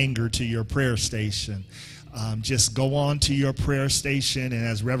spirit of anger to your prayer station. Just go on to your prayer station, and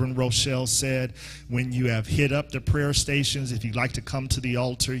as Reverend Rochelle said, when you have hit up the prayer stations, if you'd like to come to the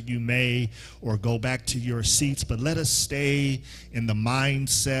altar, you may, or go back to your seats. But let us stay in the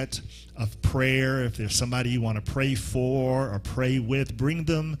mindset of prayer. If there's somebody you want to pray for or pray with, bring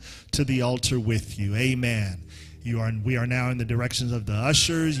them to the altar with you. Amen. We are now in the directions of the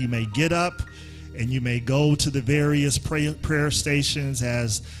ushers. You may get up and you may go to the various prayer stations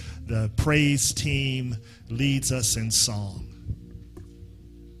as the praise team leads us in song.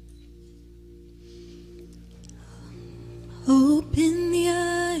 Open the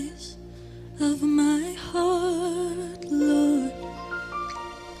eyes of my heart, Lord.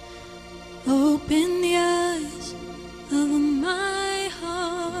 Open the eyes of my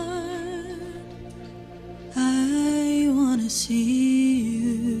heart. I want to see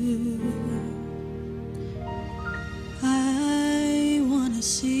you. I want to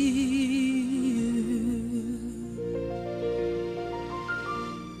see you.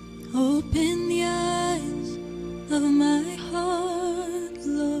 Open the eyes of my heart,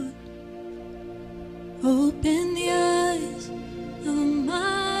 Lord. Open the eyes of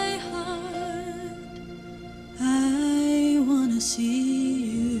my heart. I want to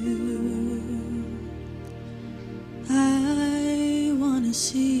see you. I want to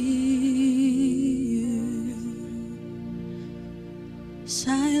see you.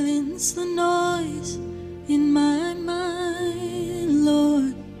 Silence the noise in my mind,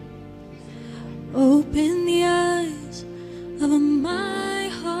 Lord. Open the eyes of my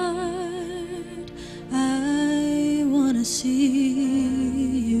heart. I want to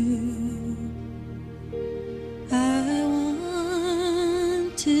see you. I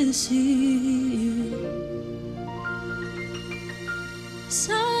want to see you.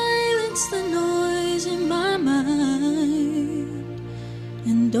 Silence the noise in my mind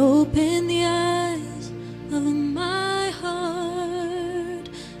and open the eyes of my heart.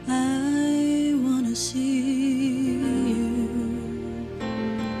 I want to see you.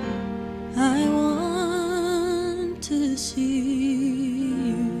 I want to see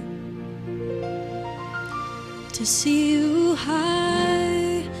you. To see you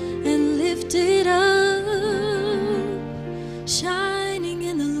high and lifted up, shining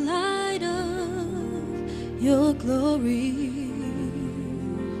in the light of your glory.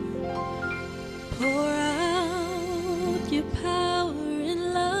 Pour out your power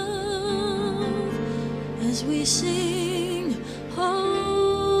and love as we sing,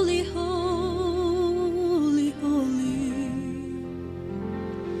 holy, holy, holy.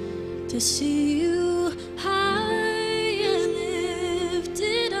 To see you high and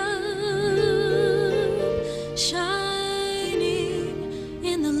lifted up, shining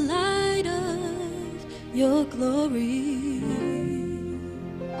in the light of your glory.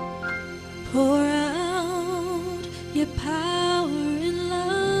 Pour out your power and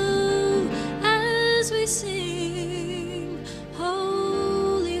love as we sing,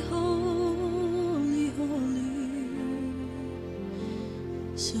 holy, holy, holy.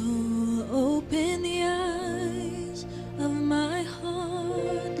 So open the eyes of my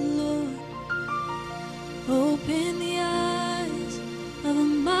heart, Lord. Open the eyes of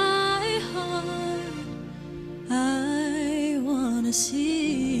my heart. I want to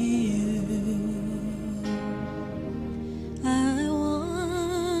see you. I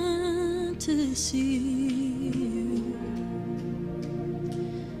want to see you.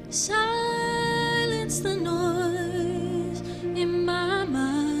 Silence the noise in my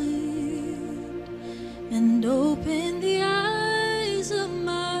mind and open the eyes of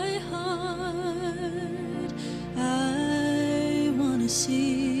my heart. I want to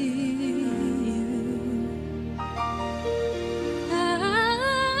see you.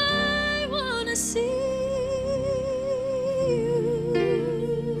 I want to see you.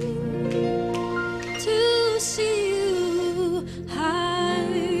 To see you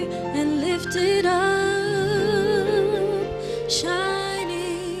high and lifted up,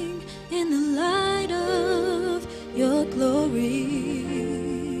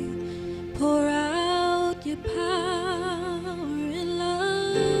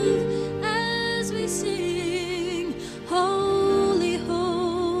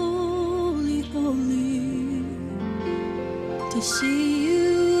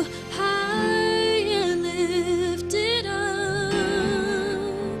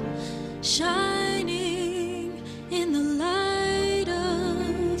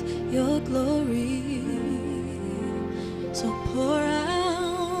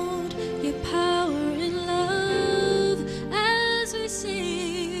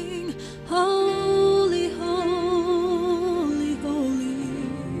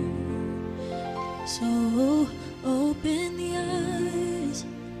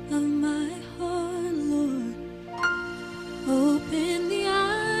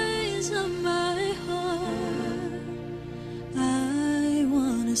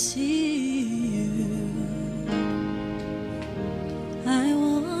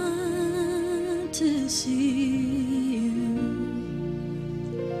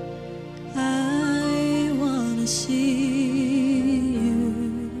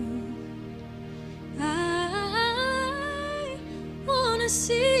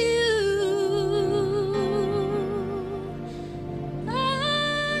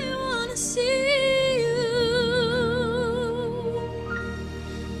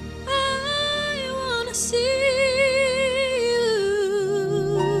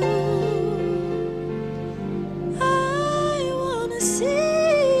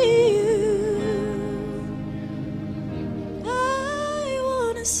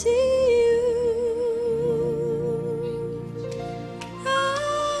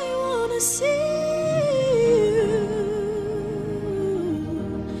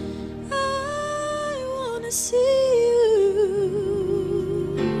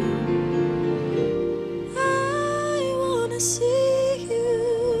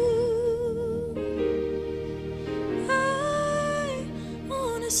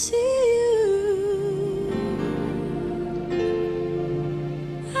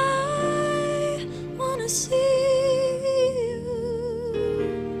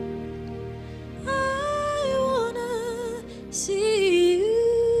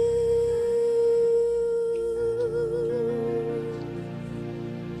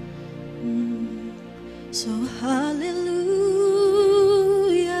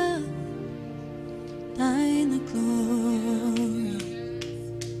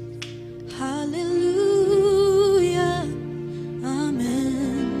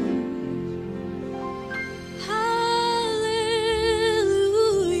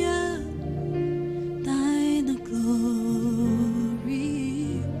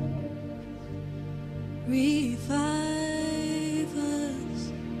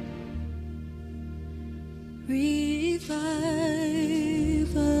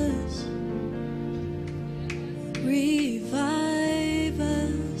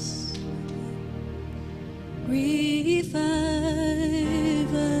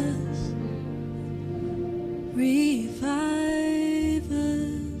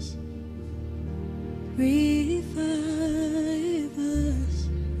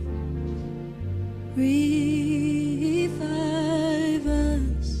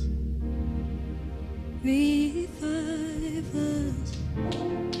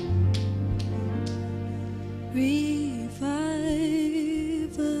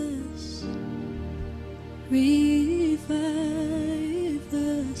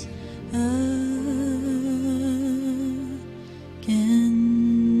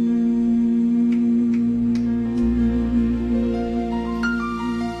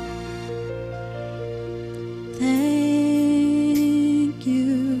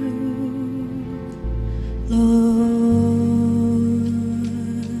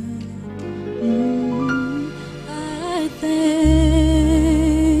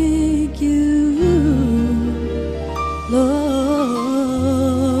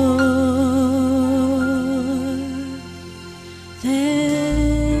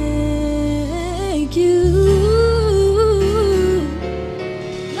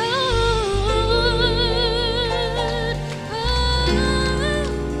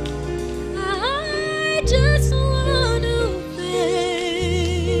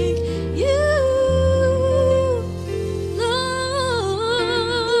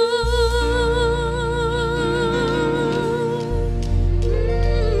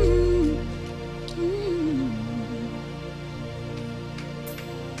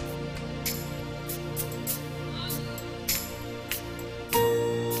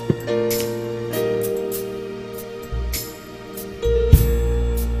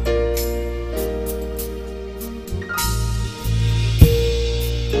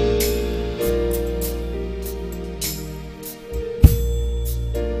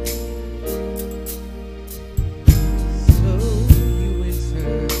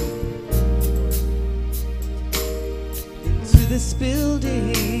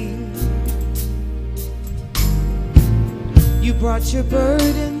 Brought your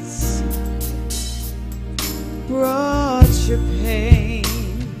burdens, brought your pain.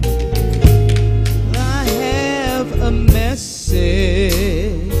 I have a message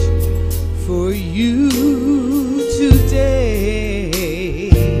for you today,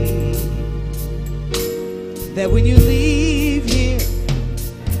 that when you leave here,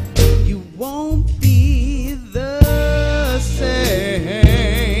 you won't be the same.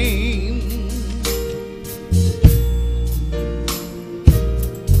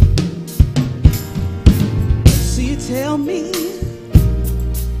 Tell me,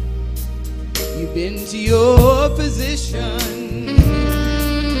 you've been to your physician,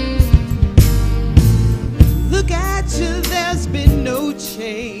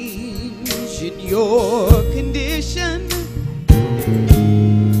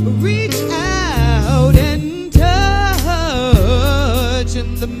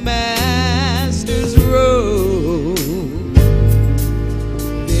 in the Master's robe.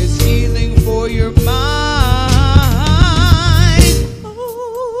 There's healing for your mind,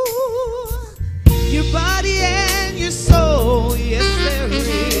 oh, your body and your soul. Yes, there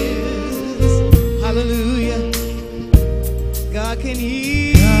is. Hallelujah. God can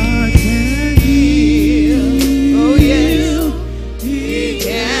heal. God can heal. Oh, yes. He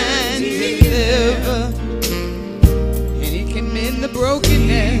can deliver. And He can mend the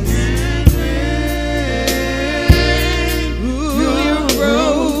brokenness. Ooh, your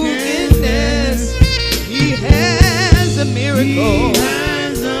brokenness. He has a miracle. He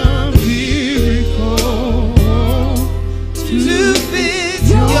has a miracle to fit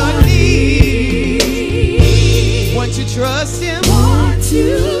your need. Want to trust Him? Want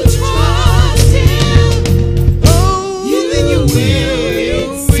to trust Him? Oh, then you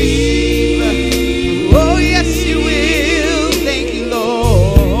will receive. Oh, yes, you will. Thank you,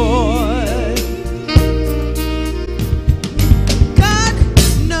 Lord. God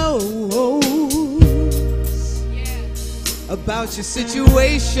knows about your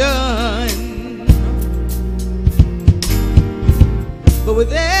situation, but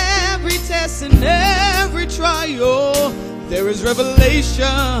with every test and every trial, there is revelation.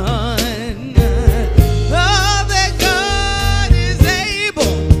 Oh, that God is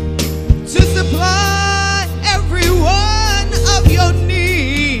able to supply every one of your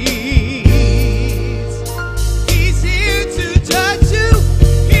needs. He's here to touch you,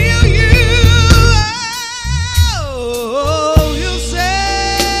 heal you. Oh, He'll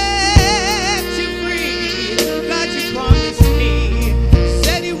set you free. God, you promised me,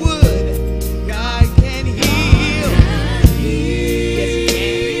 said He would. God can heal. Yes,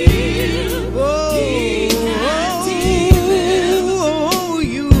 He can. Oh,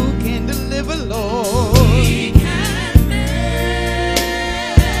 you can deliver, Lord.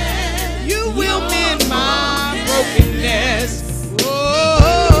 You will mend my brokenness.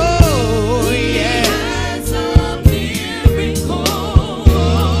 Oh, yeah.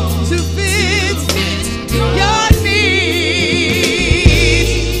 To fit your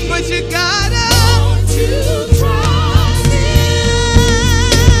needs, but you gotta trust Him.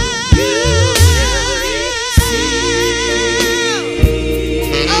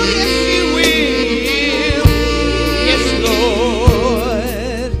 Oh, yes, He will. Yes,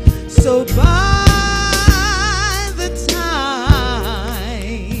 Lord. So by the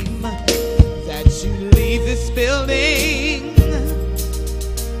time that you leave this building,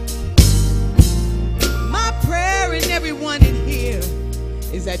 my prayer and everyone in here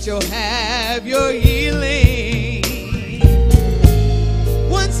is that you'll have your healing.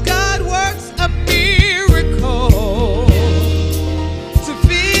 Once God works a miracle to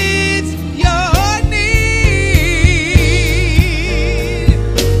fit your need,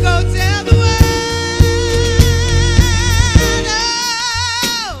 go tell the world,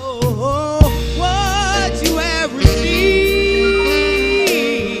 oh, what you have received.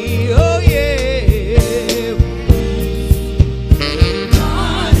 Oh, yeah.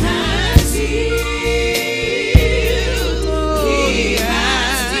 God has healed.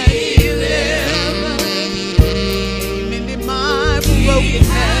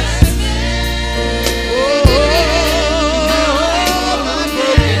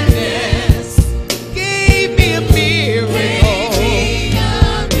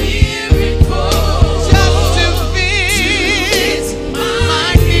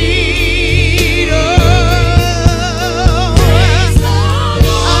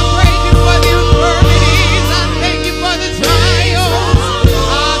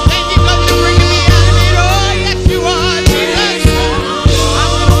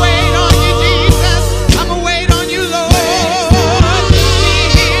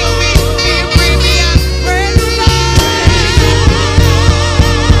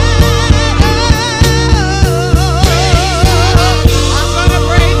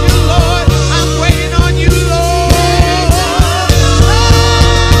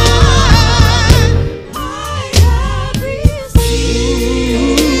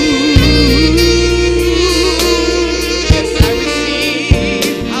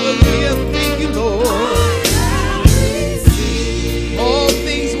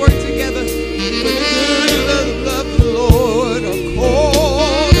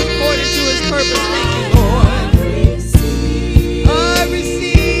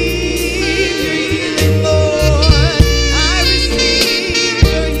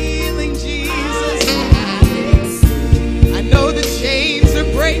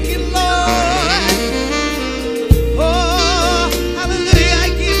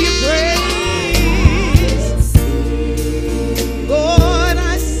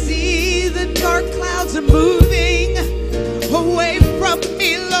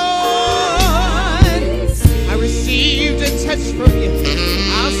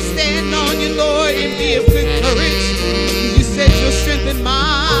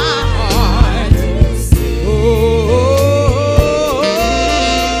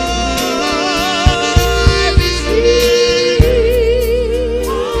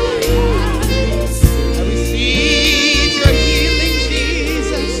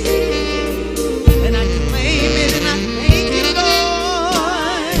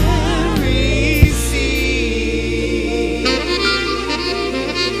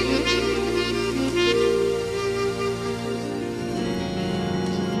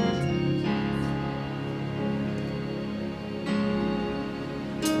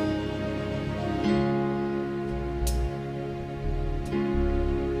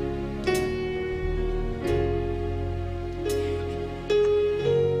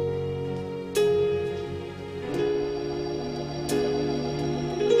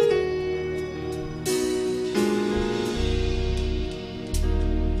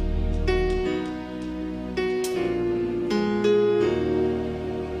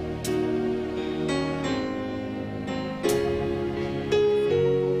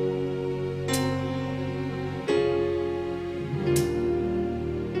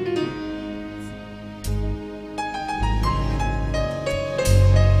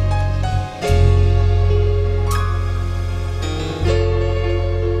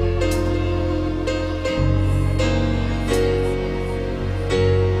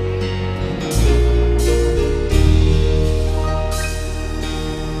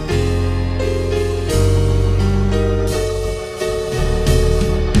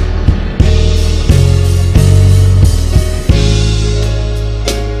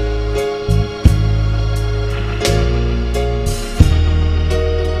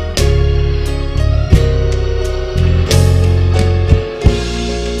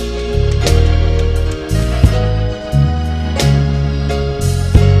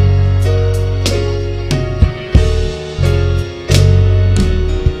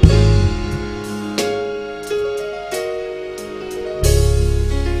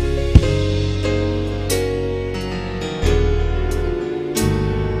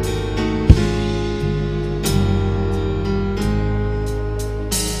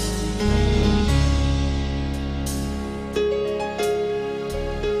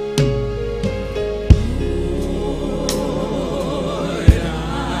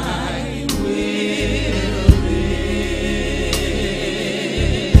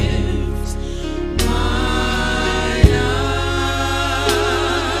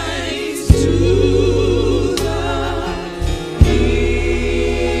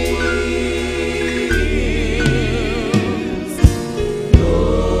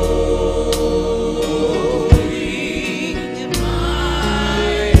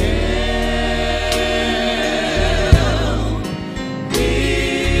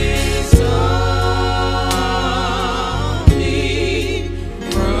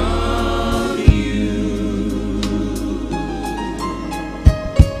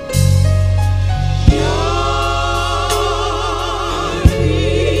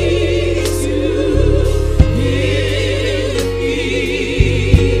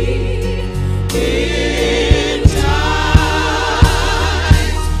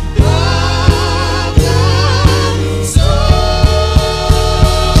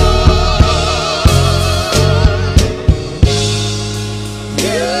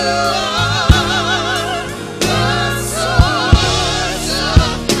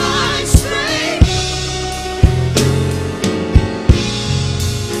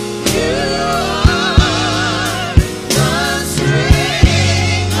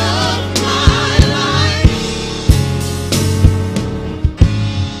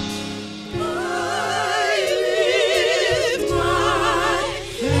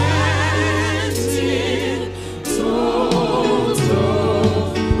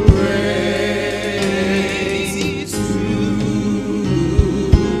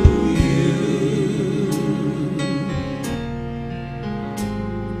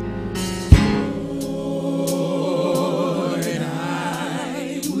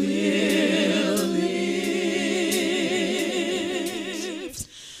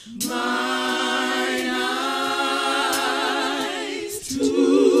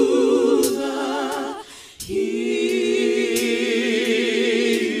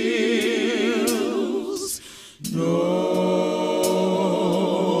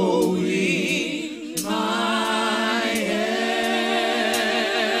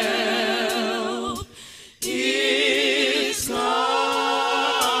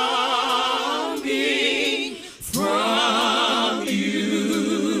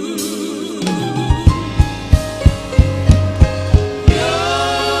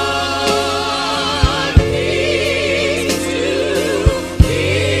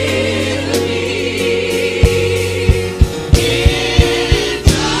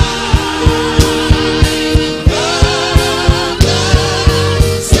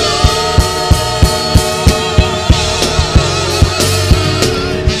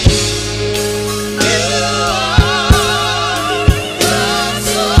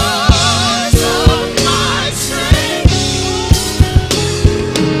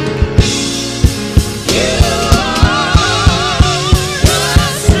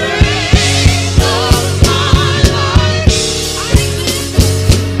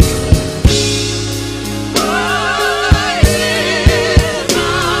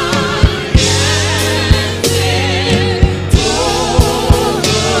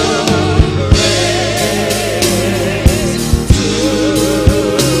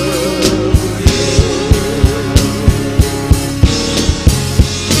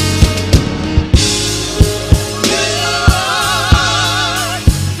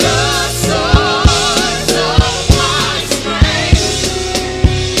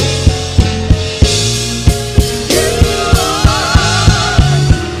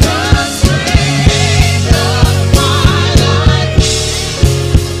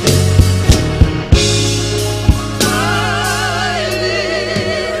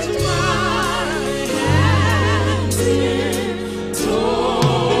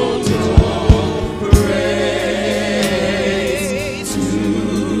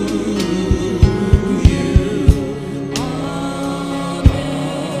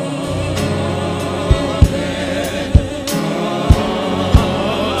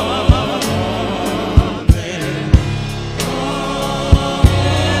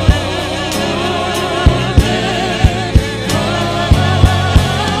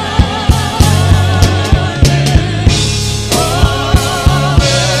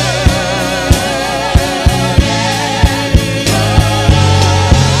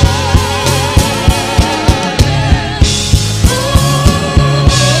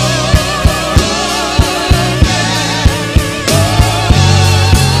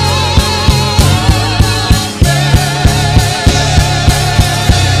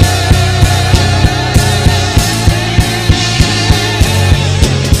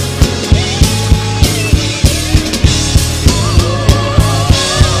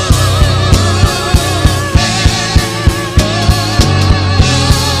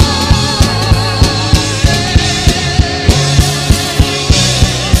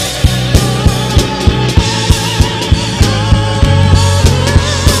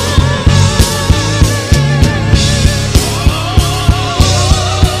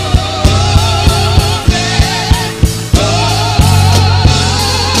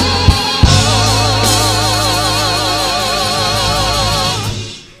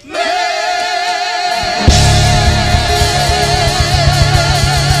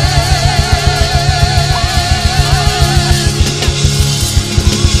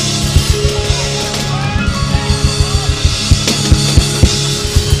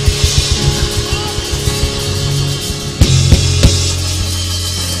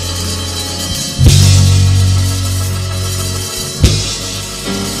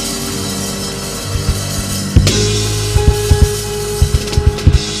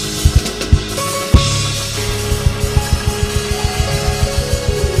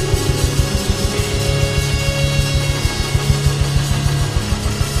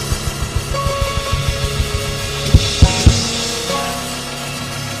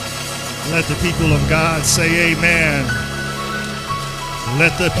 the people of God say amen.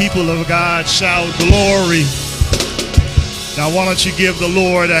 Let the people of God shout glory. Now why don't you give the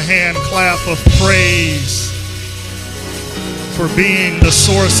Lord a hand clap of praise for being the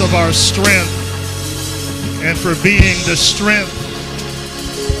source of our strength and for being the strength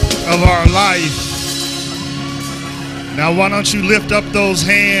of our life. Now why don't you lift up those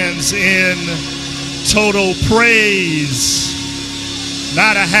hands in total praise.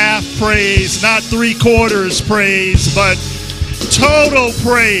 Not a half praise, not 3/4 praise, but total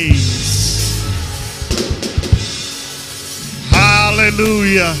praise.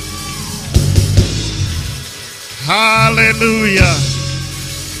 Hallelujah. Hallelujah.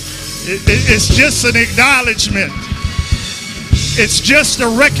 It's just an acknowledgement. It's just a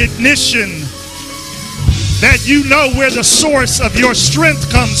recognition that you know where the source of your strength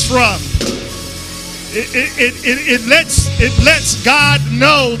comes from. It lets God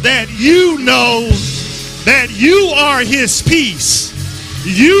know that you are his peace.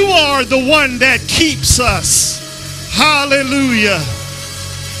 You are the one that keeps us. Hallelujah.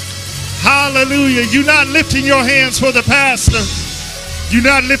 Hallelujah. You're not lifting your hands for the pastor. You're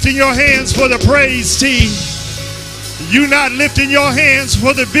not lifting your hands for the praise team. You're not lifting your hands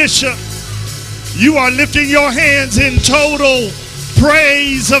for the bishop. You are lifting your hands in total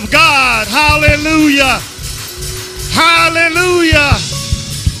praise of God. Hallelujah. Hallelujah.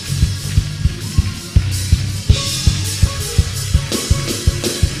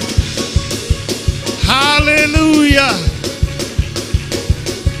 Hallelujah.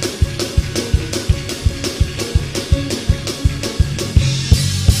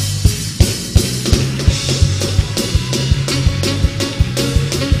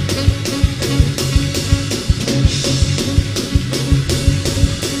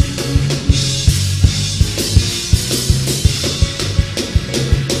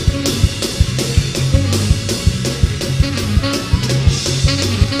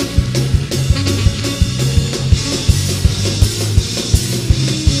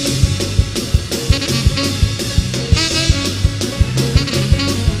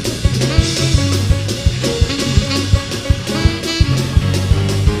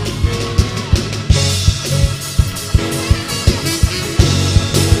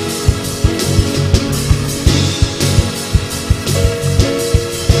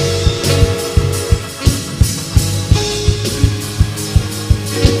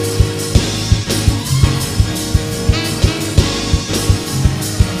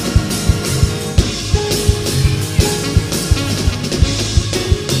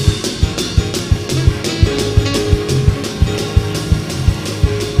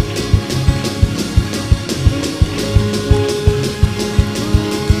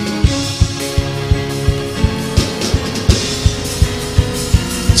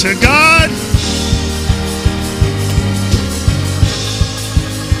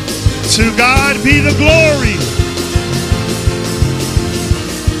 To God be the glory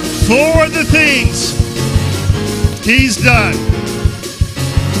for the things he's done.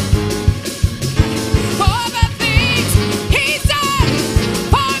 For the things he's done.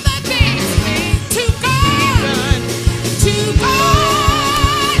 For the things to God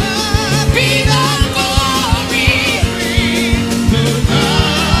be the glory. To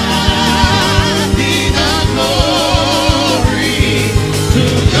God be the glory. To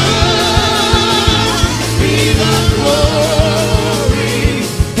God be the glory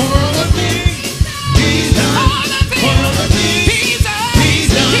for the things he's done. For the things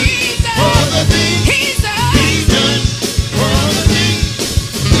he's done. For the things he's done. For the things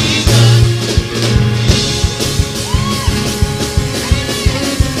he's done.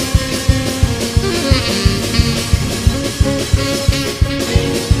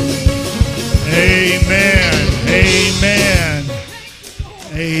 Amen. Amen.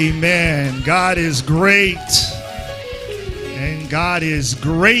 Amen. God is great, and God is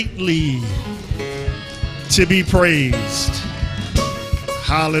greatly to be praised.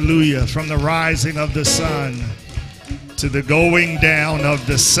 Hallelujah. From the rising of the sun to the going down of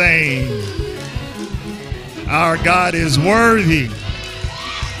the same, our God is worthy.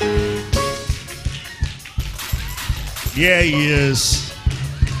 Yeah, he is.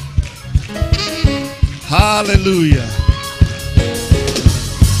 Hallelujah.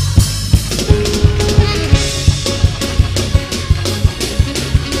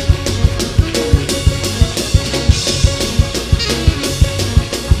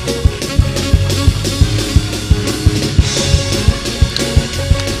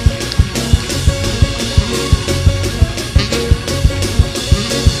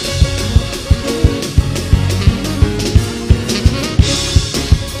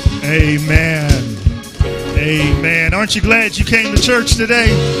 Amen. Amen. Aren't you glad you came to church today?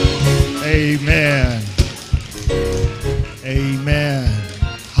 Amen. Amen.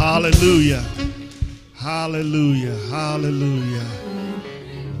 Hallelujah. Hallelujah. Hallelujah.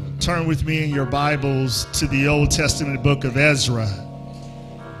 Turn with me in your Bibles to the Old Testament book of Ezra.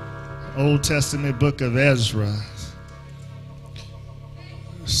 Old Testament book of Ezra.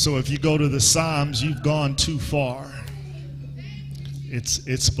 So if you go to the Psalms, you've gone too far.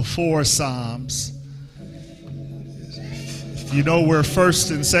 It's before Psalms. If you know where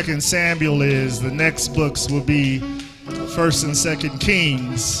 1st and 2nd Samuel is, the next books will be 1st and 2nd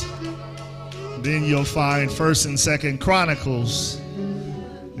Kings. Then you'll find 1st and 2nd Chronicles.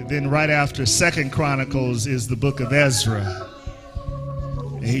 And then right after 2nd Chronicles is the book of Ezra.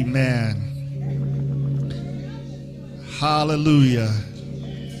 Amen. Hallelujah.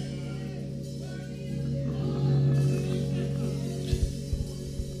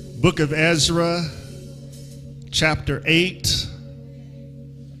 Book of Ezra, chapter 8.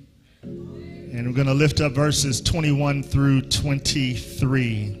 And we're going to lift up verses 21 through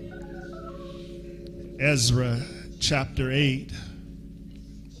 23. Ezra, chapter 8,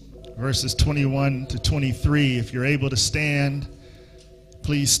 verses 21 to 23. If you're able to stand,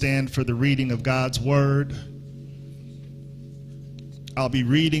 please stand for the reading of God's word. I'll be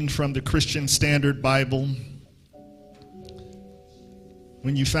reading from the Christian Standard Bible.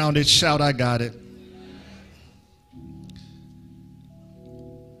 When you found it, shout, "I got it."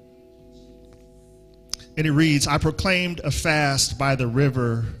 And it reads, I proclaimed a fast by the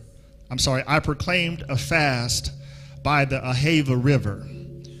Ahava River,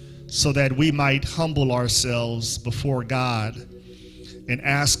 so that we might humble ourselves before God and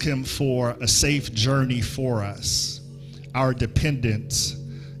ask him for a safe journey for us, our dependents,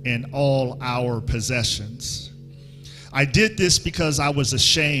 and all our possessions. I did this because I was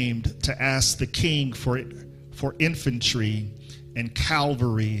ashamed to ask the king for infantry and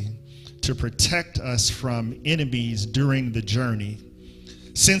cavalry to protect us from enemies during the journey,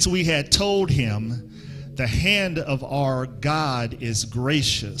 since we had told him, the hand of our God is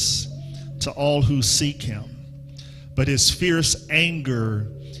gracious to all who seek him, but his fierce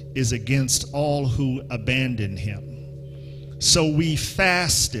anger is against all who abandon him. So we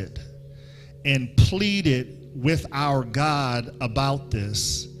fasted and pleaded with our God about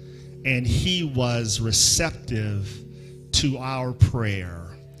this, and he was receptive to our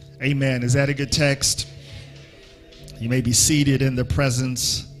prayer. Amen. Is that a good text? You may be seated in the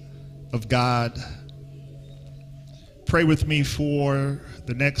presence of God. Pray with me for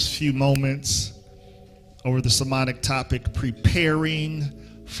the next few moments over the sermonic topic, preparing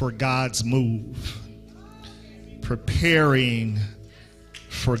for God's move. Preparing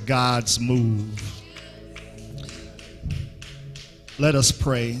for God's move. Let us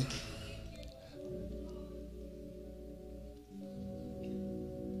pray.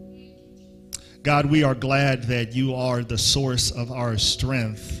 God, we are glad that you are the source of our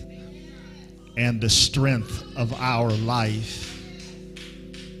strength and the strength of our life.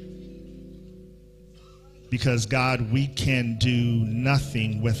 Because, God, we can do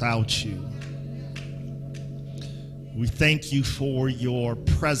nothing without you. We thank you for your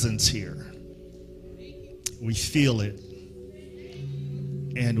presence here. We feel it.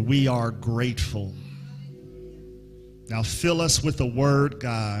 And we are grateful. Now fill us with the word,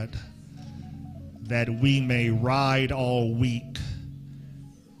 God, that we may ride all week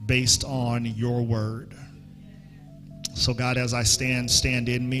based on your word. So God, as I stand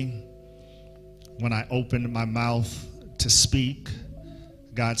in me. When I open my mouth to speak,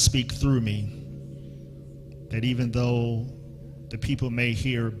 God, speak through me. That even though the people may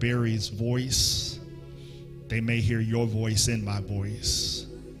hear Barry's voice, they may hear your voice in my voice.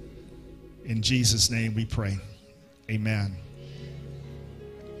 In Jesus' name we pray. Amen.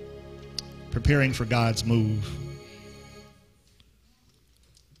 Preparing for God's move.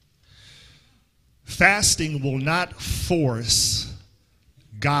 Fasting will not force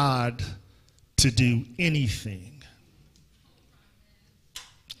God to do anything,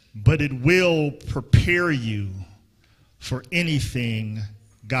 but it will prepare you for anything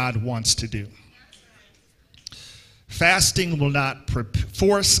God wants to do. Fasting will not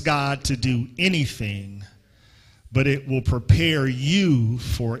force God to do anything, but it will prepare you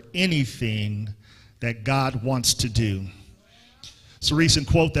for anything that God wants to do. It's a recent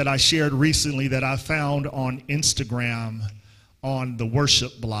quote that I shared recently that I found on Instagram on the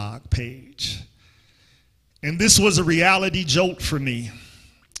worship blog page. And this was a reality jolt for me,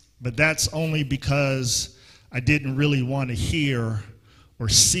 but that's only because I didn't really want to hear or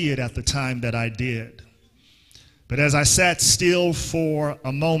see it at the time that I did. But as I sat still for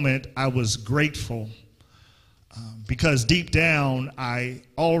a moment, I was grateful because deep down, I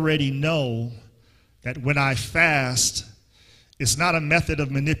already know that when I fast, it's not a method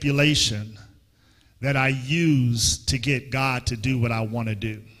of manipulation that I use to get God to do what I want to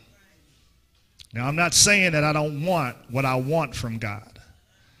do. Now, I'm not saying that I don't want what I want from God,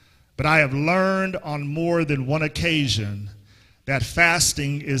 but I have learned on more than one occasion that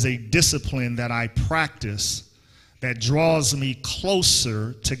fasting is a discipline that I practice that draws me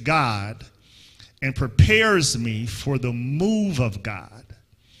closer to God and prepares me for the move of God.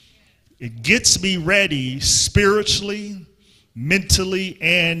 It gets me ready spiritually, mentally,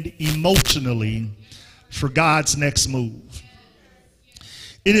 and emotionally for God's next move.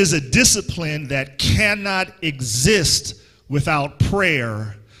 It is a discipline that cannot exist without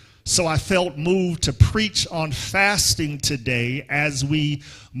prayer. So I felt moved to preach on fasting today as we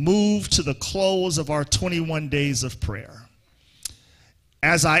move to the close of our 21 days of prayer.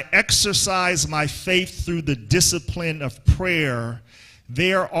 As I exercise my faith through the discipline of prayer,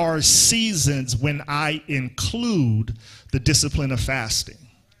 there are seasons when I include the discipline of fasting.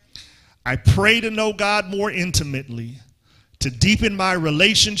 I pray to know God more intimately, to deepen my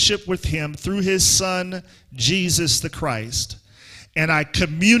relationship with him through his son, Jesus the Christ. And I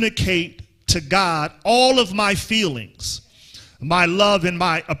communicate to God all of my feelings, my love and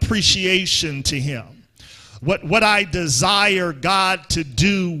my appreciation to him, what I desire God to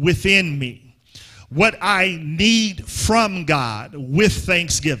do within me, what I need from God with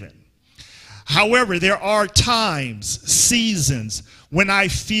thanksgiving. However, there are times, seasons, when I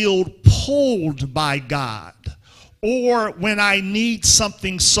feel pulled by God, or when I need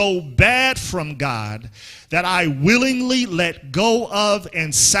something so bad from God that I willingly let go of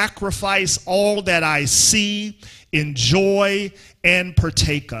and sacrifice all that I see, enjoy, and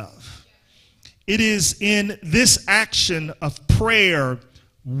partake of. It is in this action of prayer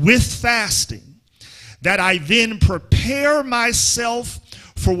with fasting that I then prepare myself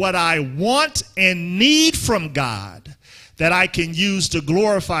for what I want and need from God that I can use to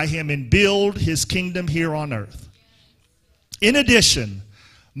glorify him and build his kingdom here on earth. In addition,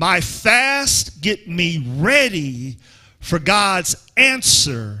 my fast get me ready for God's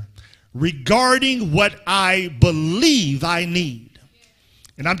answer regarding what I believe I need.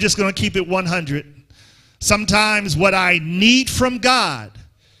 And I'm just going to keep it 100. Sometimes what I need from God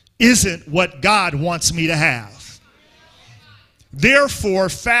isn't what God wants me to have. Therefore,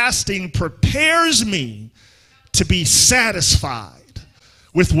 fasting prepares me to be satisfied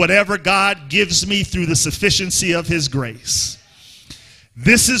with whatever God gives me through the sufficiency of his grace.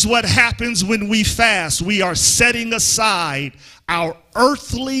 This is what happens when we fast. We are setting aside our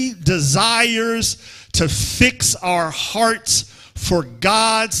earthly desires to fix our hearts for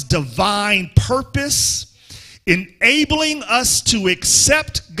God's divine purpose, enabling us to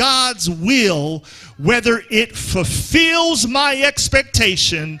accept God's will, whether it fulfills my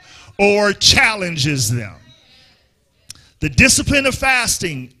expectation or challenges them. The discipline of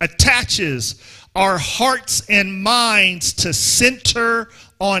fasting attaches our hearts and minds to center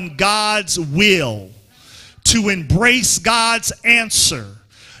on God's will, to embrace God's answer,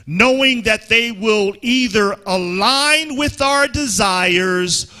 knowing that they will either align with our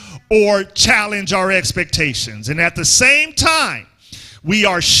desires or challenge our expectations. And at the same time, we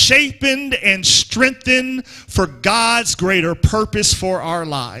are shapened and strengthened for God's greater purpose for our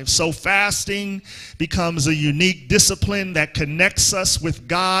lives. So fasting becomes a unique discipline that connects us with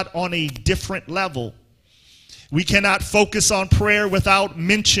God on a different level. We cannot focus on prayer without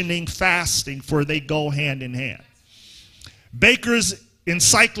mentioning fasting, for they go hand in hand. Baker's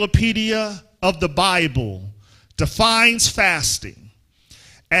Encyclopedia of the Bible defines fasting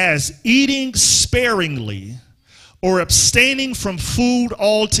as eating sparingly or abstaining from food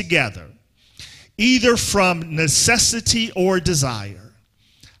altogether, either from necessity or desire.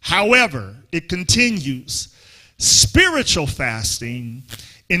 However, it continues, spiritual fasting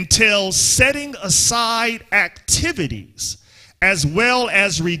entails setting aside activities as well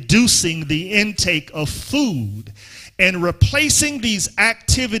as reducing the intake of food and replacing these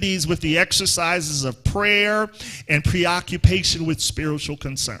activities with the exercises of prayer and preoccupation with spiritual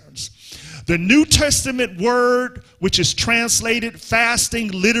concerns. The New Testament word, which is translated fasting,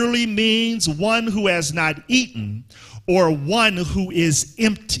 literally means one who has not eaten or one who is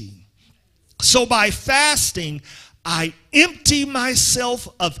empty. So by fasting, I empty myself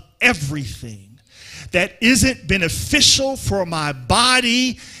of everything that isn't beneficial for my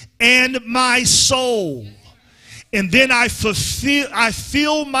body and my soul. And then I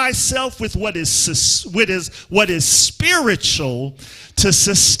fill myself with what is spiritual to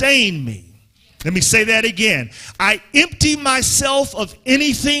sustain me. Let me say that again. I empty myself of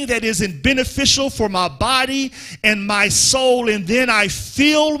anything that isn't beneficial for my body and my soul, and then I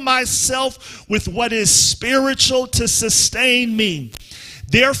fill myself with what is spiritual to sustain me.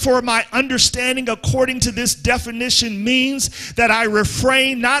 Therefore, my understanding according to this definition means that I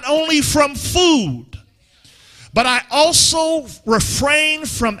refrain not only from food, but I also refrain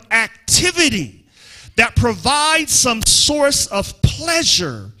from activity that provides some source of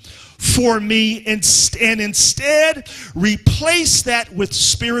pleasure for me, and instead replace that with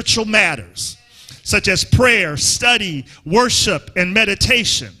spiritual matters, such as prayer, study, worship, and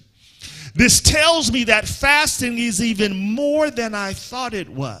meditation. This tells me that fasting is even more than I thought it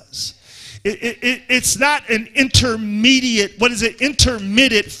was. It's not an intermediate,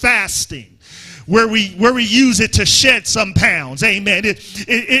 intermittent fasting, where we use it to shed some pounds. Amen.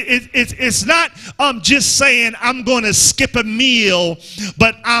 It's not just saying I'm going to skip a meal,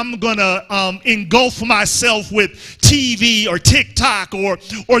 but I'm going to engulf myself with TV or TikTok or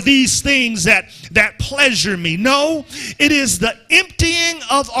these things that pleasure me. No, it is the emptying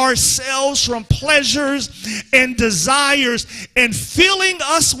of ourselves from pleasures and desires and filling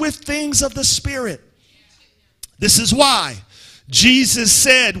us with things of the Spirit. This is why Jesus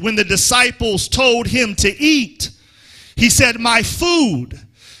said when the disciples told him to eat, he said, my food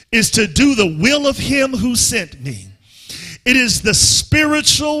is to do the will of him who sent me. It is the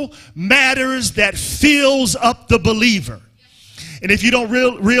spiritual matters that fills up the believer. And if you don't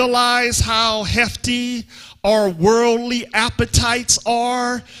realize how hefty our worldly appetites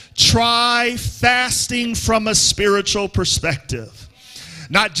are, try fasting from a spiritual perspective.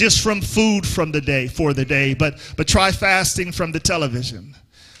 Not just from food for the day, but try fasting from the television.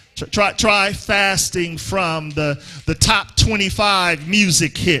 Try fasting from the top 25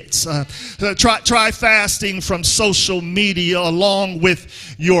 music hits. Try fasting from social media along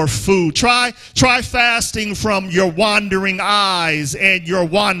with your food. Try fasting from your wandering eyes and your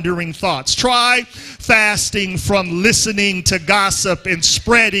wandering thoughts. Try fasting from listening to gossip and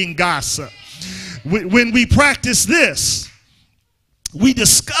spreading gossip. When we practice this, we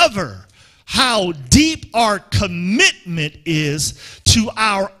discover how deep our commitment is to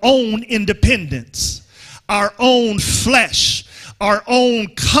our own independence, our own flesh, our own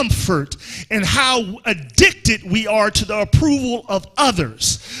comfort, and how addicted we are to the approval of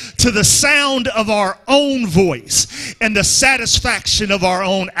others, to the sound of our own voice, and the satisfaction of our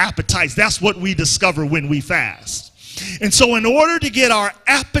own appetites. That's what we discover when we fast. And so in order to get our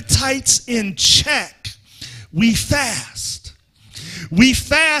appetites in check, we fast. We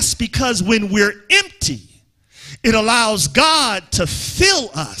fast because when we're empty, it allows God to fill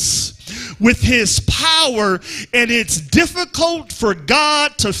us with his power, and it's difficult for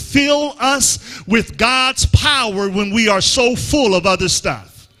God to fill us with God's power when we are so full of other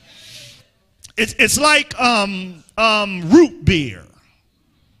stuff. It's like root beer.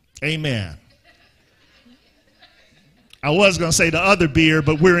 Amen. I was going to say the other beer,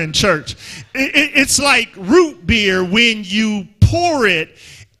 but we're in church. It's like root beer when you pour it.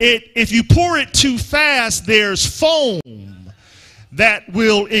 If you pour it too fast, there's foam that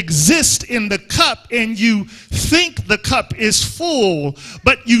will exist in the cup, and you think the cup is full,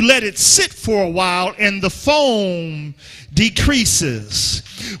 but you let it sit for a while and the foam decreases.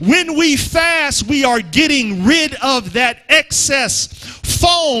 When we fast, we are getting rid of that excess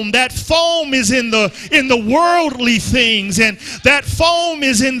foam. That foam is in the worldly things, and that foam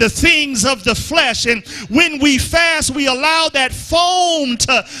is in the things of the flesh. And when we fast, we allow that foam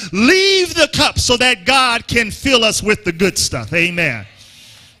to leave the cup so that God can fill us with the good stuff. Amen.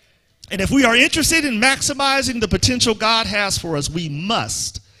 And if we are interested in maximizing the potential God has for us, we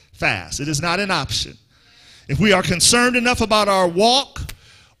must fast. It is not an option. If we are concerned enough about our walk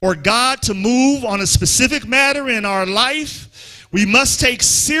or God to move on a specific matter in our life, we must take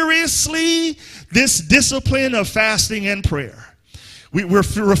seriously this discipline of fasting and prayer. We're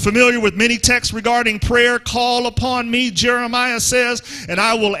familiar with many texts regarding prayer. Call upon me, Jeremiah says, and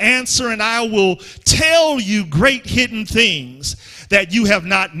I will answer, and I will tell you great hidden things that you have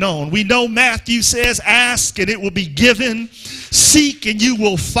not known. We know Matthew says, ask and it will be given, seek and you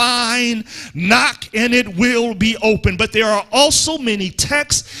will find, knock and it will be open. But there are also many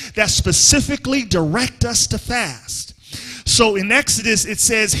texts that specifically direct us to fast. So in Exodus it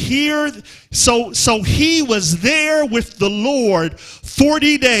says here, so he was there with the Lord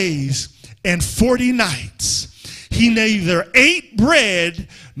 40 days and 40 nights. He neither ate bread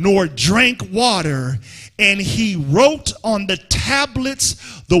nor drank water, and he wrote on the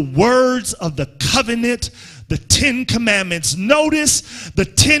tablets the words of the covenant, the 10 Commandments. Notice the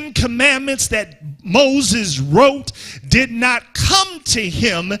 10 Commandments that Moses wrote did not come to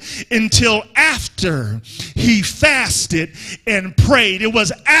him until after he fasted and prayed. It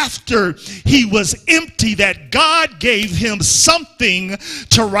was after he was empty that God gave him something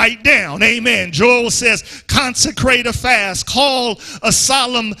to write down. Amen. Joel says, consecrate a fast, call a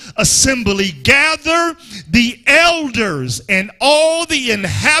solemn assembly, gather the elders and all the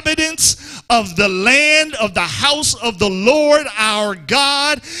inhabitants of the land of the house of the Lord our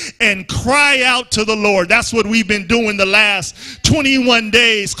God, and cry out to the Lord. That's what we've been doing the last 21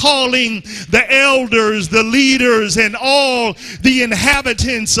 days, calling the elders, the leaders, and all the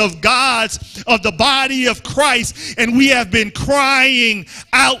inhabitants of the body of Christ, and we have been crying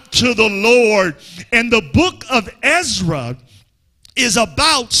out to the Lord. And the book of Ezra is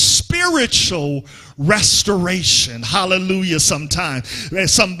about spiritual restoration. Hallelujah. Somebody,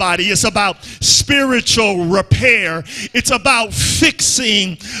 it's about spiritual repair. It's about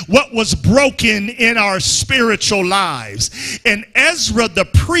fixing what was broken in our spiritual lives. And Ezra, the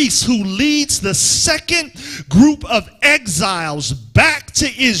priest who leads the second group of exiles back to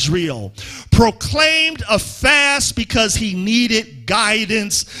Israel, proclaimed a fast because he needed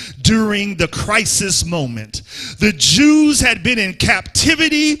guidance during the crisis moment. The Jews had been in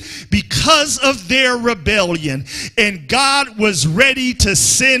captivity because of their rebellion, and God was ready to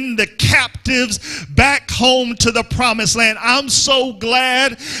send the captives back home to the promised land. I'm so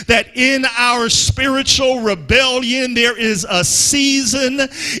glad that in our spiritual rebellion there is a season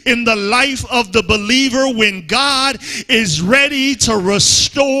in the life of the believer when God is ready to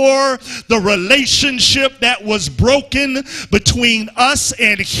restore the relationship that was broken between us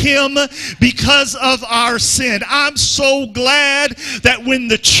and him because of our sin. I'm so glad that when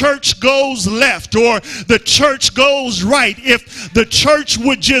the church goes left or the church goes right, if the church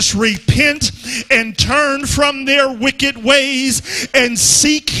would just repent and turn from their wicked ways and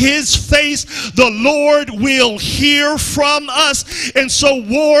seek his face, the Lord will hear from us. And so,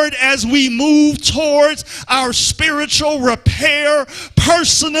 Lord, as we move towards our spiritual repair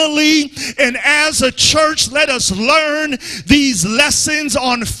personally and as a church, let us learn these lessons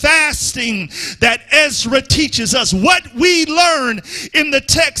on fasting that Ezra teaches us. What we learn in the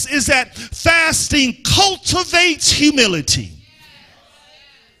text is that fasting cultivates humility.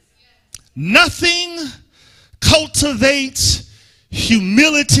 Nothing cultivates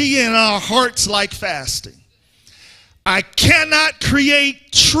humility in our hearts like fasting. I cannot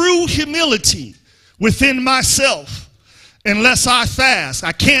create true humility within myself unless I fast.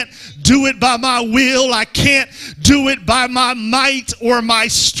 I can't do it by my will. I can't do it by my might or my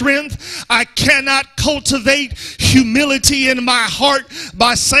strength. I cannot cultivate humility in my heart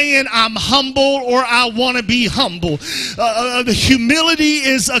by saying I'm humble or I want to be humble. The humility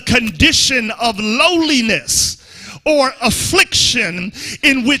is a condition of lowliness or affliction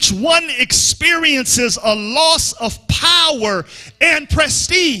in which one experiences a loss of power and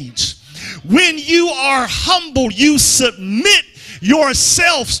prestige. When you are humble, you submit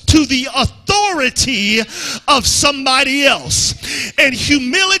yourselves to the authority of somebody else. And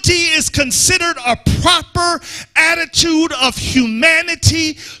humility is considered a proper attitude of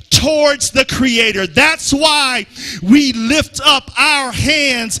humanity towards the Creator. That's why we lift up our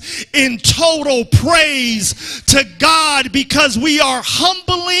hands in total praise to God, because we are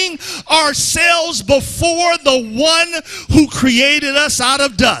humbling ourselves before the one who created us out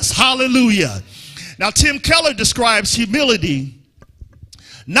of dust. Hallelujah. Now, Tim Keller describes humility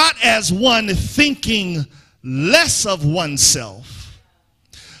not as one thinking less of oneself,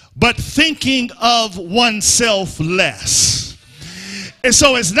 but thinking of oneself less. And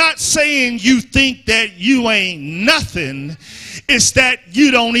so it's not saying you think that you ain't nothing. It's that you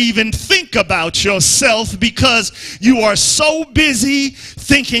don't even think about yourself because you are so busy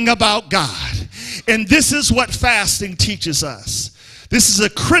thinking about God. And this is what fasting teaches us. This is a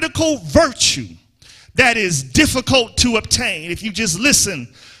critical virtue that is difficult to obtain. If you just listen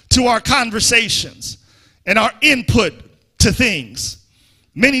to our conversations and our input to things,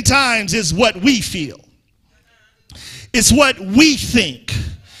 many times is what we feel. It's what we think.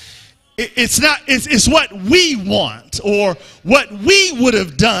 It's what we want or what we would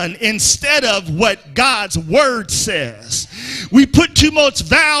have done instead of what God's word says. We put too much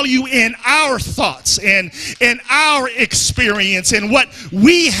value in our thoughts and in our experience and what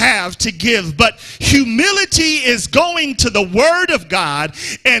we have to give. But humility is going to the word of God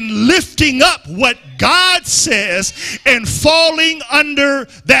and lifting up what God says and falling under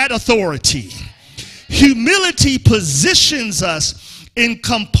that authority. Humility positions us in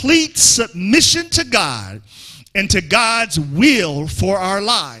complete submission to God and to God's will for our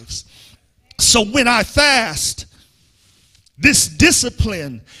lives. So when I fast, this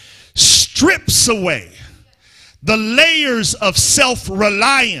discipline strips away the layers of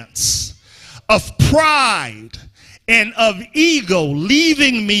self-reliance, of pride, and of ego,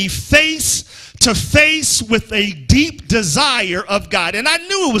 leaving me face to face with a deep desire of God. And I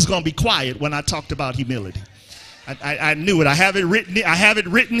knew it was going to be quiet when I talked about humility. I knew it. I have it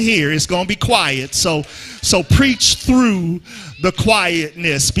written here. It's going to be quiet. So preach through the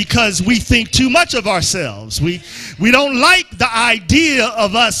quietness, because we think too much of ourselves. We don't like the idea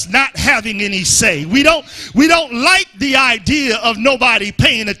of us not having any say. We don't like the idea of nobody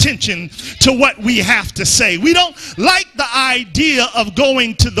paying attention to what we have to say. We don't like the idea of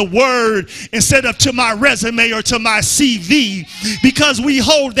going to the Word instead of to my resume or to my CV, because we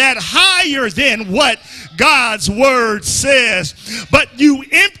hold that higher than what God's Word says. But you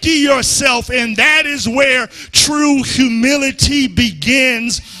empty yourself, and that is where true humility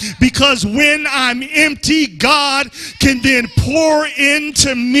begins, because when I'm empty, God can then pour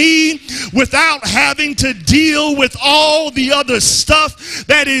into me without having to deal with all the other stuff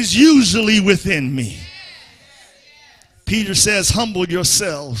that is usually within me. Peter says, humble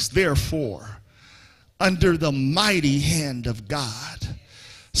yourselves, therefore, under the mighty hand of God,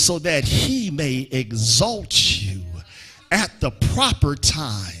 so that he may exalt you at the proper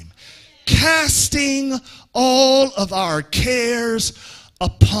time, casting all of our cares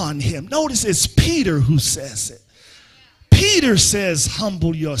upon him. Notice it's Peter who says it. Peter says,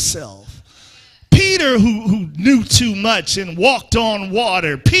 humble yourself. Peter who knew too much and walked on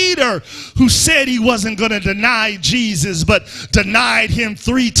water. Peter who said he wasn't going to deny Jesus, but denied him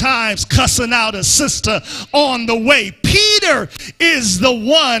 3 times, cussing out a sister on the way. Peter is the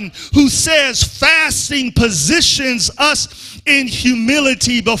one who says fasting positions us in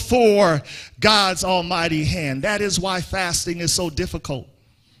humility before God's almighty hand. That is why fasting is so difficult.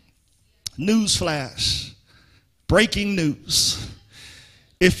 Newsflash, breaking news.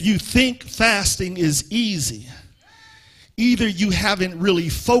 If you think fasting is easy, either you haven't really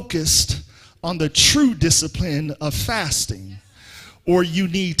focused on the true discipline of fasting, or you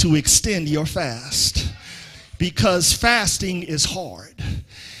need to extend your fast, because fasting is hard.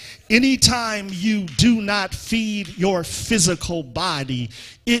 Anytime you do not feed your physical body,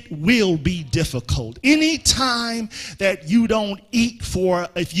 it will be difficult. Anytime that you don't eat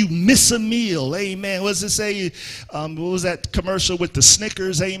if you miss a meal, amen. What does it say? What was that commercial with the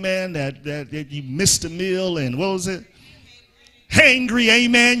Snickers, amen? That you missed a meal, and what was it? Hangry,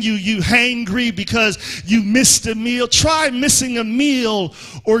 amen. You hangry because you missed a meal. Try missing a meal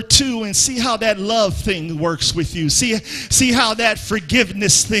or two and see how that love thing works with you. See how that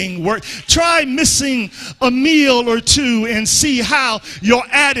forgiveness thing works. Try missing a meal or two and see how your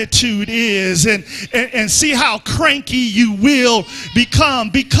attitude is, and see how cranky you will become,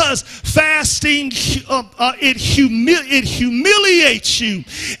 because fasting it humiliates you,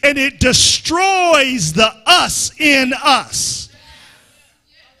 and it destroys the us in us.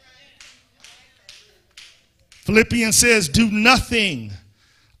 Philippians says, do nothing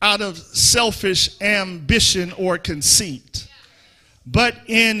out of selfish ambition or conceit, but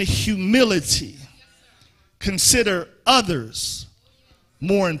in humility consider others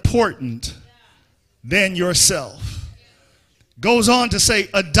more important than yourself. Goes on to say,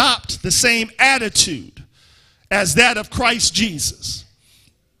 adopt the same attitude as that of Christ Jesus,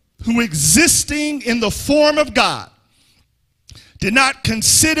 who existing in the form of God, did not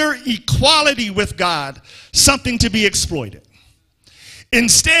consider equality with God something to be exploited.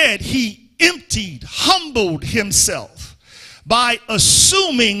 Instead, he humbled himself by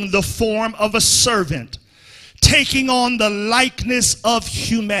assuming the form of a servant, taking on the likeness of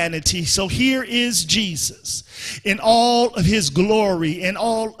humanity. So here is Jesus in all of his glory, in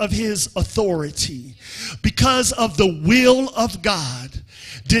all of his authority, because of the will of God,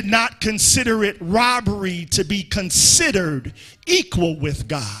 did not consider it robbery to be considered equal with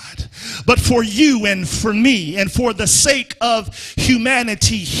God. But for you and for me, and for the sake of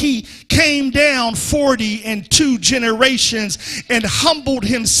humanity, he came down 42 generations and humbled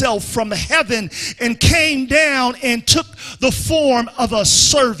himself from heaven and came down and took the form of a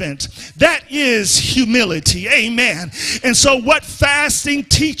servant. That is humility. Amen. And so what fasting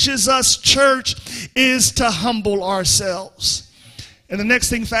teaches us, church, is to humble ourselves. And the next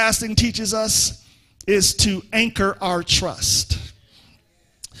thing fasting teaches us is to anchor our trust.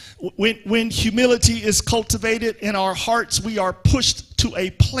 When humility is cultivated in our hearts, we are pushed to a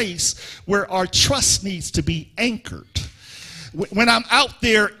place where our trust needs to be anchored. when I'm out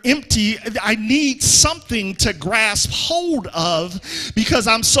there empty, I need something to grasp hold of, because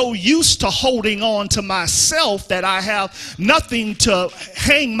I'm so used to holding on to myself that I have nothing to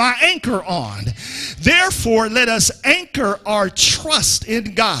hang my anchor on. Therefore, let us anchor our trust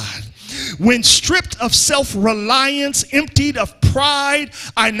in God. When stripped of self-reliance, emptied of pride,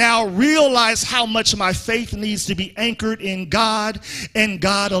 I now realize how much my faith needs to be anchored in God and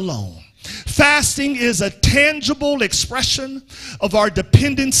God alone. Fasting is a tangible expression of our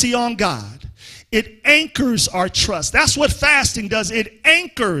dependency on God. It anchors our trust. That's what fasting does. It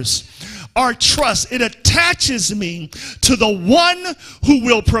anchors our trust. It attaches me to the one who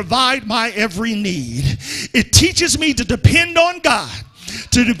will provide my every need. It teaches me to depend on God.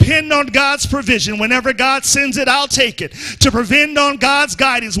 To depend on God's provision. Whenever God sends it, I'll take it. To depend on God's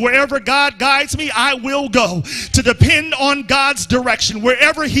guidance. Wherever God guides me, I will go. To depend on God's direction.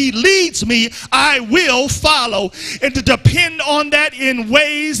 Wherever he leads me, I will follow. And to depend on that in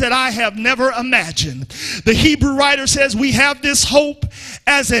ways that I have never imagined. The Hebrew writer says we have this hope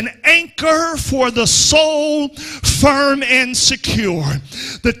as an anchor for the soul, firm and secure.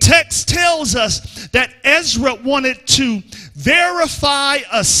 The text tells us that Ezra wanted to verify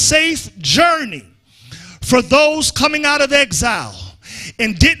a safe journey for those coming out of exile,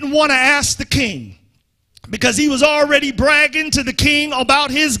 and didn't want to ask the king, because he was already bragging to the king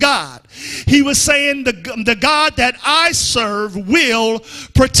about his God. He was saying, the God that I serve will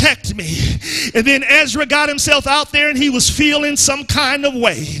protect me. And then Ezra got himself out there and he was feeling some kind of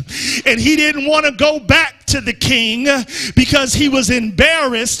way. And he didn't want to go back to the king because he was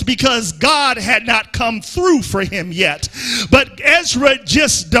embarrassed because God had not come through for him yet. But Ezra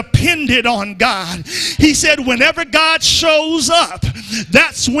just depended on God. He said, whenever God shows up,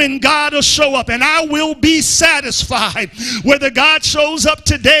 that's when God will show up, and I will be satisfied whether God shows up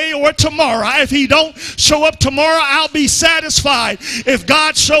today or tomorrow. If he don't show up tomorrow, I'll be satisfied. If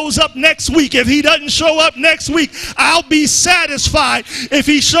God shows up next week, if he doesn't show up next week, I'll be satisfied. If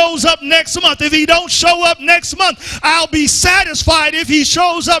he shows up next month, if he don't show up next month, I'll be satisfied if he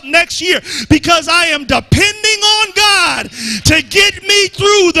shows up next year, because I am depending on God to get me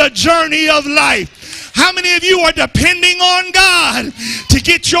through the journey of life. How many of you are depending on God to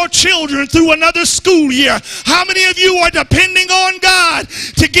get your children through another school year? How many of you are depending on God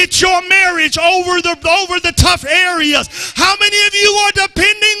to get your marriage over the tough areas? How many of you are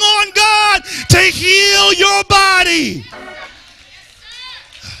depending on God to heal your body?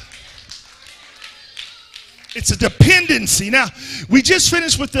 It's a dependency. Now, we just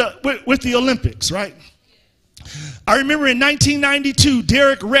finished with the Olympics, right? I remember in 1992,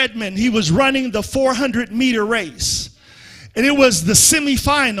 Derek Redmond, he was running the 400-meter race. And it was the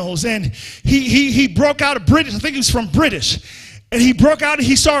semifinals, and he broke out of British, I think he was from British. And he broke out and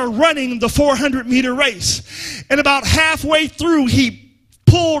he started running the 400-meter race. And about halfway through, he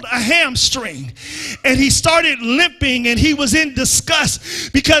pulled a hamstring and he started limping, and he was in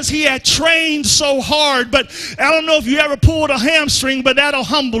disgust because he had trained so hard. But I don't know if you ever pulled a hamstring, but that'll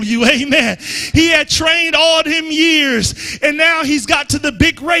humble you. Amen. He had trained all them years, and now he's got to the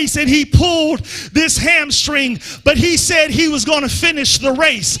big race and he pulled this hamstring, but he said he was going to finish the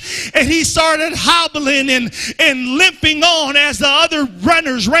race. And he started hobbling and limping on as the other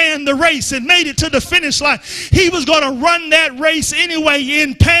runners ran the race and made it to the finish line. He was going to run that race anyway,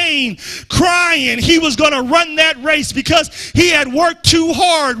 in pain, crying. He was going to run that race because he had worked too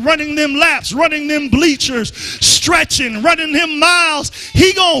hard running them laps, running them bleachers, stretching, running them miles.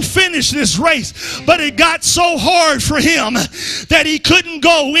 He gonna finish this race. But it got so hard for him that he couldn't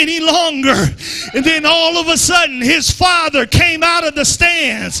go any longer. And then all of a sudden his father came out of the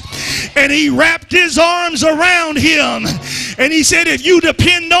stands and he wrapped his arms around him and he said, if you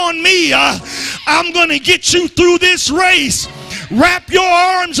depend on me, I'm gonna get you through this race. Wrap your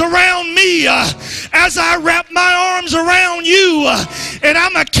arms around me as I wrap my arms around you, and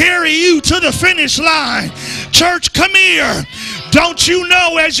I'm going to carry you to the finish line. Church, come here. Don't you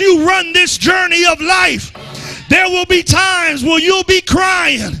know, as you run this journey of life, there will be times where you'll be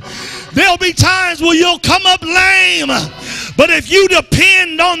crying. There'll be times where you'll come up lame. But if you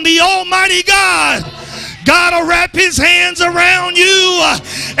depend on the Almighty God, God will wrap his hands around you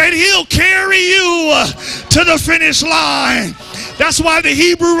and he'll carry you to the finish line. That's why the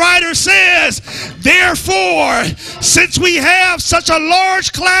Hebrew writer says, therefore, since we have such a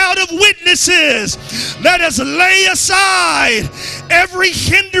large cloud of witnesses, let us lay aside every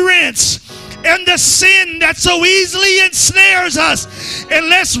hindrance and the sin that so easily ensnares us, and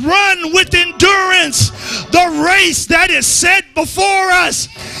let's run with endurance the race that is set before us,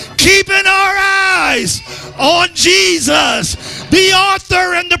 keeping our eyes on Jesus, the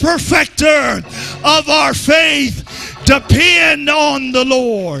author and the perfecter of our faith. Depend on the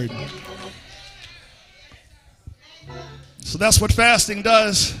Lord. So that's what fasting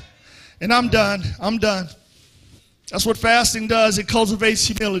does. And I'm done. That's what fasting does. It cultivates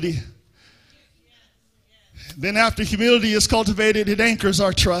humility. Then after humility is cultivated, it anchors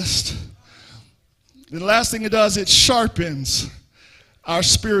our trust. The last thing it does, it sharpens our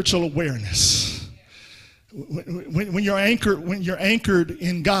spiritual awareness. When you're anchored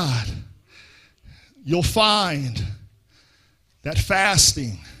in God, you'll find that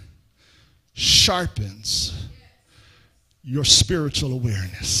fasting sharpens your spiritual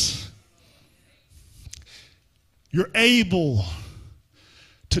awareness. You're able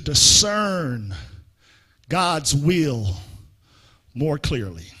to discern God's will more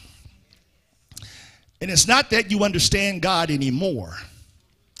clearly. And it's not that you understand God anymore,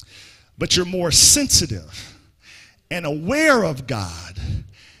 but you're more sensitive and aware of God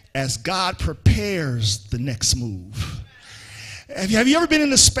as God prepares the next move. Have you ever been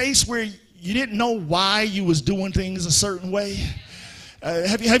in a space where you didn't know why you was doing things a certain way?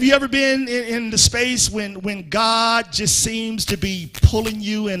 Have you ever been in the space when God just seems to be pulling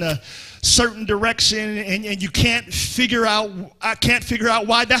you in a certain direction and you can't figure out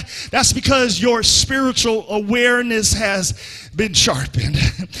why? That's because your spiritual awareness has been sharpened.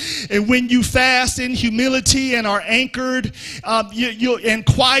 And when you fast in humility and are anchored, and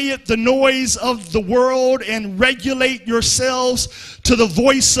quiet the noise of the world and regulate yourselves to the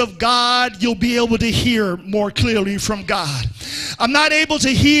voice of God, you'll be able to hear more clearly from God. I'm not able to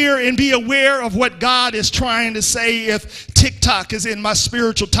hear and be aware of what God is trying to say if TikTok is in my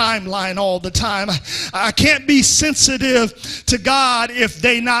spiritual timeline all the time. I can't be sensitive to God if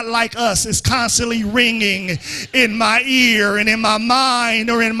they not like us is constantly ringing in my ear and in my mind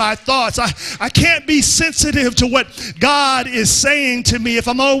or in my thoughts. I can't be sensitive to what God is saying to me if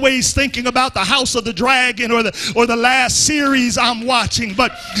I'm always thinking about the House of the Dragon or the last series I'm watching.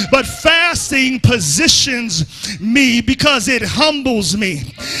 But fasting positions me because it humbles me.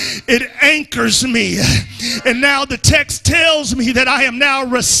 It anchors me. And now the text tells me that I am now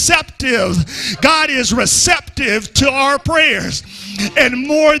receptive. God is receptive to our prayers. And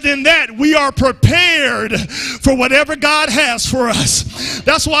more than that, we are prepared for whatever God has for us.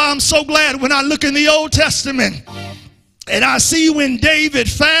 That's why I'm so glad when I look in the Old Testament and I see when David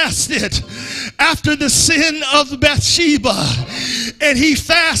fasted after the sin of Bathsheba, and he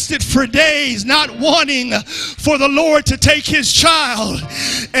fasted for days, not wanting for the Lord to take his child.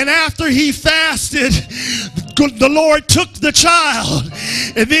 And after he fasted, the Lord took the child,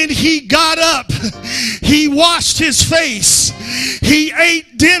 and then he got up, he washed his face, he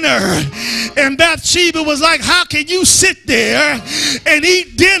ate dinner, and Bathsheba was like, how can you sit there and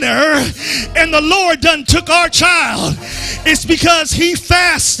eat dinner and the Lord done took our child? It's because he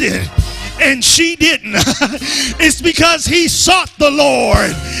fasted and she didn't. It's because he sought the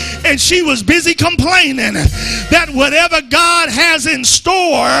Lord and she was busy complaining. That whatever God has in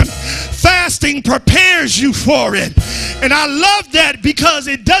store, fasting prepares you for it. And I love that because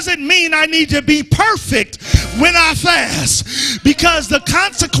it doesn't mean I need to be perfect when I fast, because the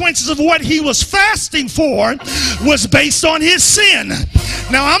consequences of what he was fasting for was based on his sin.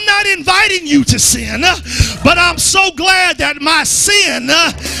 Now, I'm not inviting you to sin, but I'm so glad that my sin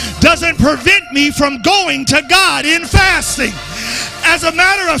doesn't prevent me from going to God in fasting. As a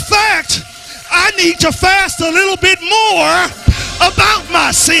matter of fact, I need to fast a little bit more about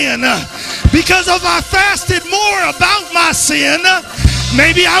my sin, because if I fasted more about my sin,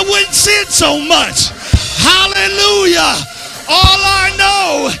 maybe I wouldn't sin so much. Hallelujah. All I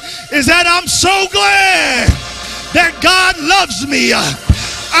know is that I'm so glad that God loves me.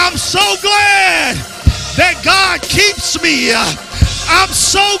 I'm so glad that God keeps me. I'm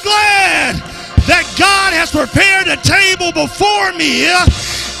so glad that God has prepared a table before me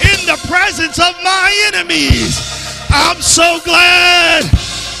in the presence of my enemies. I'm so glad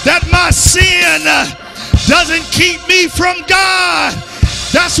that my sin doesn't keep me from God.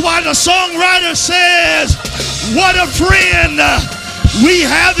 That's why the songwriter says, what a friend we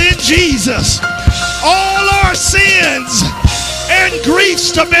have in Jesus. All our sins and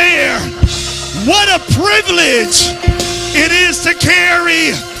griefs to bear. What a privilege it is to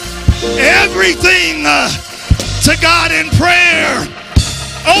carry everything to God in prayer.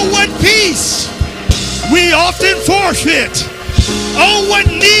 Oh, what peace we often forfeit. Oh, what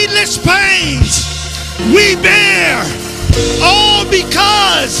needless pains we bear. All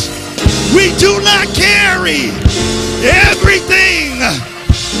because we do not carry everything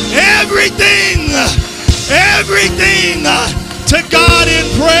to God in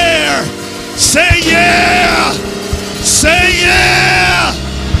prayer. Say yeah. Say yeah.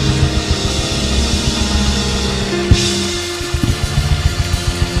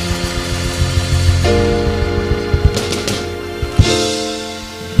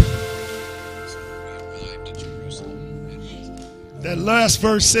 last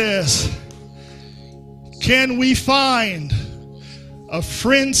verse says, can we find a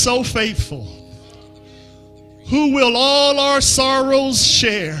friend so faithful who will all our sorrows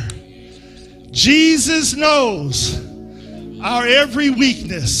share? Jesus knows our every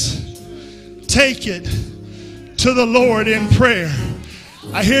weakness. Take it to the Lord in prayer.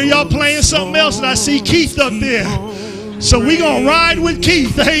 I hear y'all playing something else, and I see Keith up there. So we're going to ride with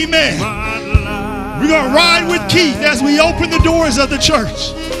Keith. Amen. We're going to ride with Keith as we open the doors of the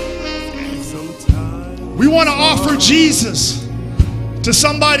church. We want to offer Jesus to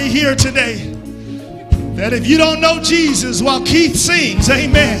somebody here today, that if you don't know Jesus while Keith sings,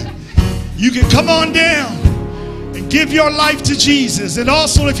 amen, you can come on down and give your life to Jesus. And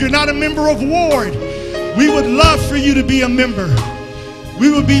also, if you're not a member of Ward, we would love for you to be a member. We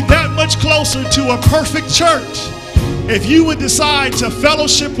would be that much closer to a perfect church if you would decide to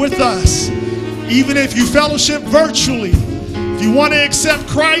fellowship with us. Even if you fellowship virtually, if you want to accept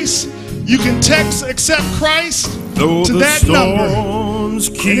Christ, you can text accept Christ to that number. And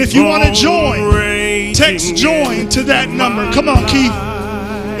if you want to join, text join to that number. Come on, Keith.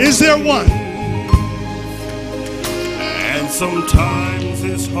 Is there one? And sometimes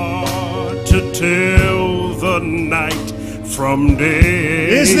it's hard to tell the night from day.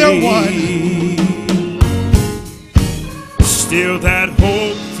 Is there one? Still that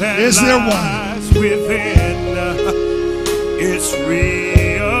hope that is there lies within, it's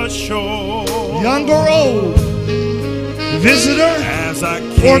reassured. Young or old, visitor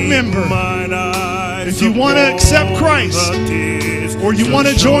or member, if you want to accept Christ or you want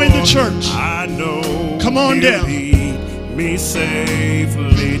to join the church, come on down. Lead me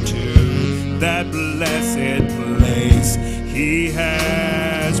safely to that blessed place He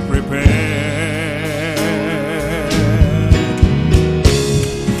has prepared.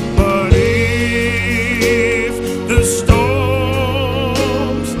 But if the storms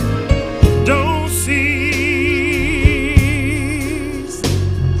don't cease,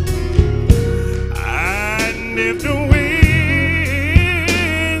 and if the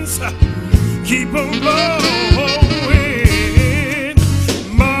winds keep on blowing,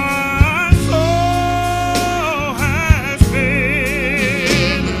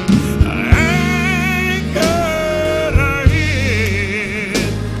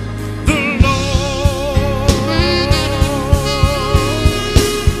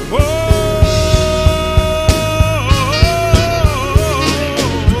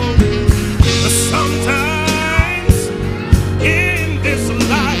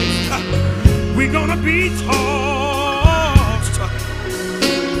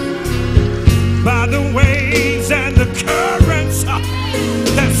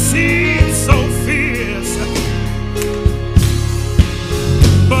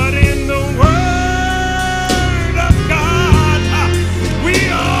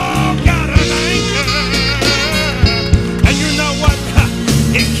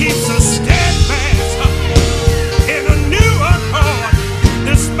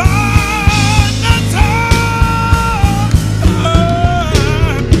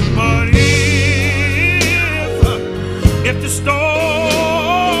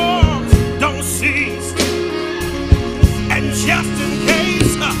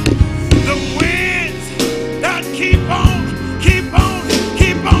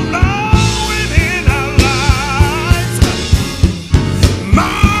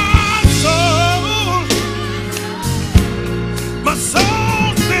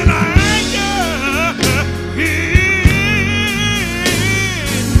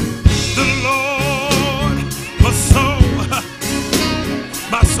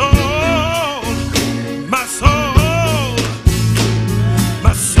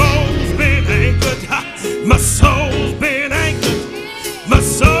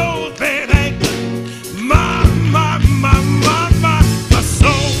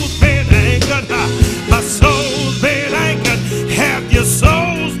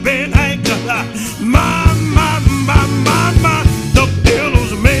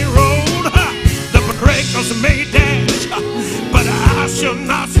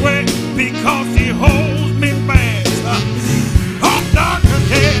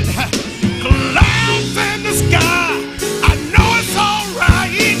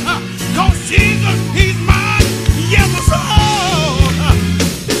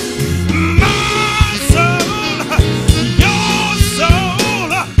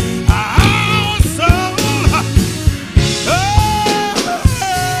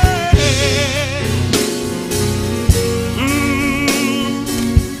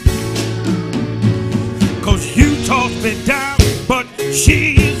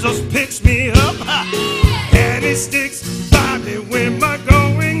 Jesus picks me up and He sticks by valley when my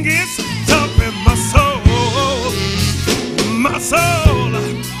going gets tough in my soul, my soul,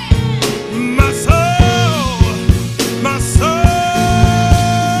 my soul, my soul,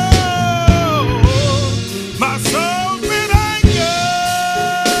 my soul's been anchored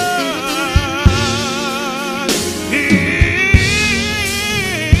in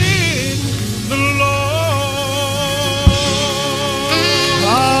the Lord.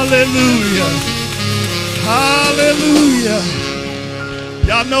 Hallelujah. Hallelujah.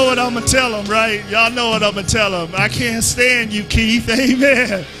 Y'all know what I'm going to tell them, right? Y'all know what I'm going to tell them. I can't stand you, Keith.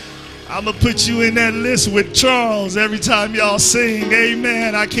 Amen. I'm going to put you in that list with Charles every time y'all sing.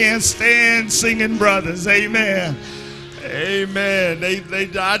 Amen. I can't stand singing brothers. Amen. Amen.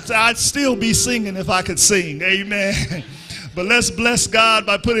 I'd still be singing if I could sing. Amen. But let's bless God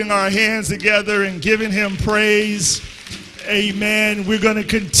by putting our hands together and giving him praise. Amen. We're going to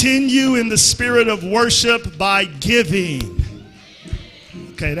continue in the spirit of worship by giving.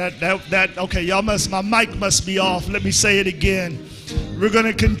 Okay, okay, y'all my mic must be off. Let me say it again. We're going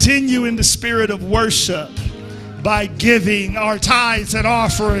to continue in the spirit of worship by giving our tithes and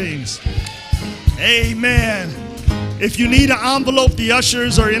offerings. Amen. If you need an envelope, the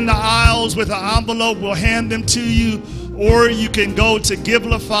ushers are in the aisles with an envelope. We'll hand them to you. Or you can go to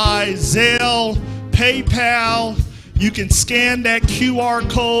Givelify, Zelle, PayPal. You can scan that QR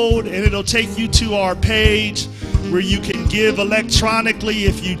code and it'll take you to our page where you can give electronically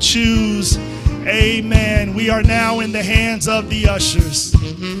if you choose. Amen. We are now in the hands of the ushers.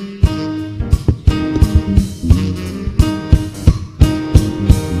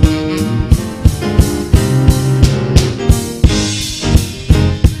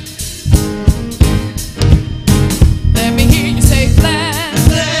 Let me hear you say bless,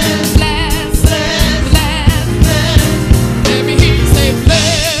 bless, bless, bless, bless. Let me hear you say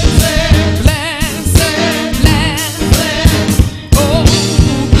bless, bless, bless, bless, bless. Oh,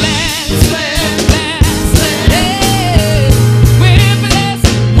 bless, bless, bless, bless.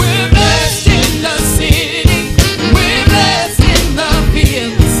 We're blessed in the city. We're blessed in the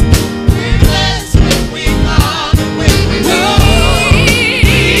fields. We're blessed when we come and when we go.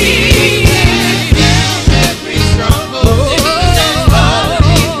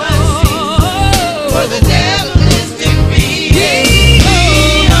 For the devil is defeated.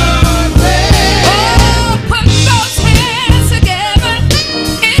 We are blessed. Oh, put those hands together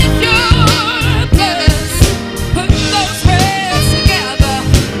if you're blessed. Put those hands together.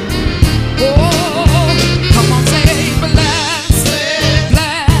 Oh, come on, say blessed,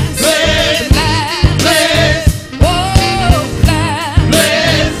 blessed, blessed, blessed. Oh, blessed,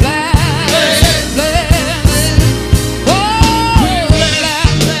 blessed, blessed, blessed. Oh, blessed,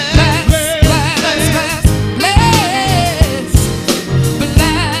 blessed,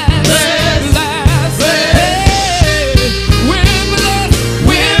 blessed, blessed.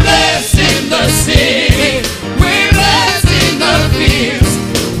 We're blessed in the city. We're blessed in the fields.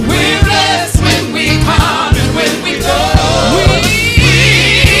 We're blessed when we come and when we go.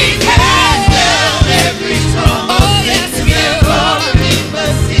 We cast down every stronghold. Oh, yes, we do.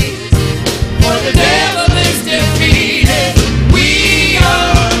 For the devil is defeated. We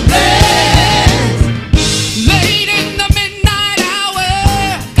are blessed. Late in the midnight hour,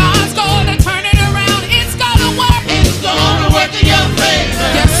 God's gonna turn it around. It's gonna work. It's gonna work in your favor.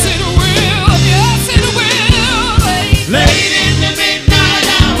 Yes, it will. Yes, it will. Late in the midnight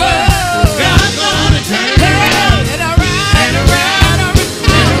hour, God's gonna turn it around. And around. And around.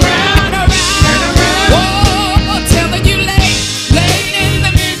 And around. And around. Oh, I'm telling you, late in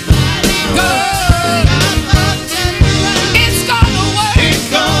the midnight hour, God's gonna turn it around. It's gonna work. It's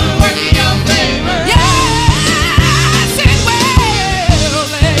gonna work in your favor. Yes, it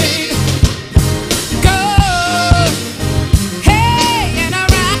will. Go. Hey, and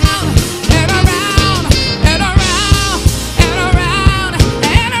around, and around, and around, and around,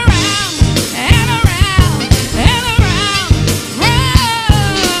 and around, and around, and around, round.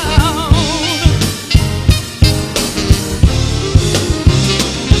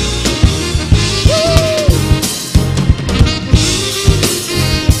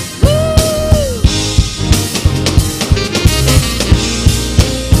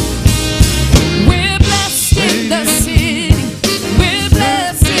 We're blessed in the city. We're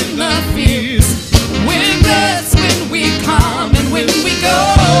blessed in the fields. We're blessed when we come and when we go.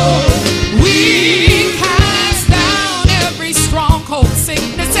 We cast down every stronghold.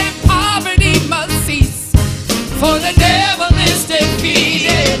 Sickness and poverty must cease. For the devil is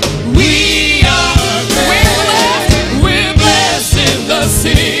defeated. We are blessed. We're blessed in the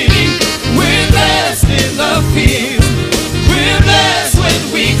city. We're blessed in the fields. We're blessed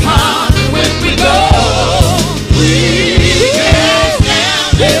when we come and when we go. We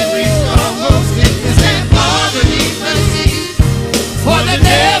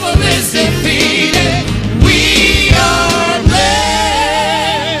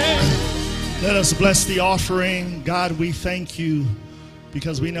bless the offering. God, we thank you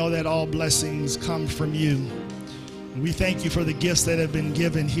because we know that all blessings come from you. We thank you for the gifts that have been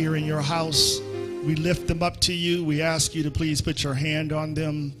given here in your house. We lift them up to you. We ask you to please put your hand on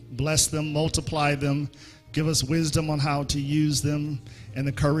them, bless them, multiply them, give us wisdom on how to use them and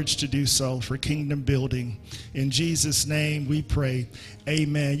the courage to do so for kingdom building. In Jesus' name we pray.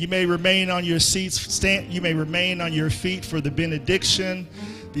 Amen. You may remain on your seats. You may remain on your feet for the benediction.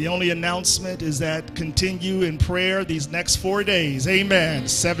 The only announcement is that continue in prayer these next 4 days. Amen.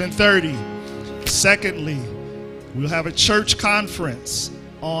 7:30. Secondly, we'll have a church conference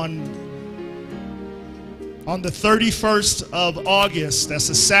on the 31st of August. That's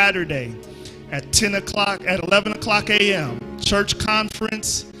a Saturday at 11 o'clock a.m. Church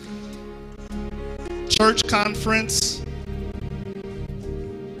conference,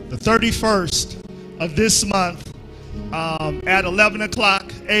 the 31st of this month at 11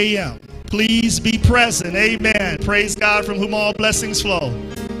 o'clock a.m. Please be present. Amen. Praise God, from whom all blessings flow.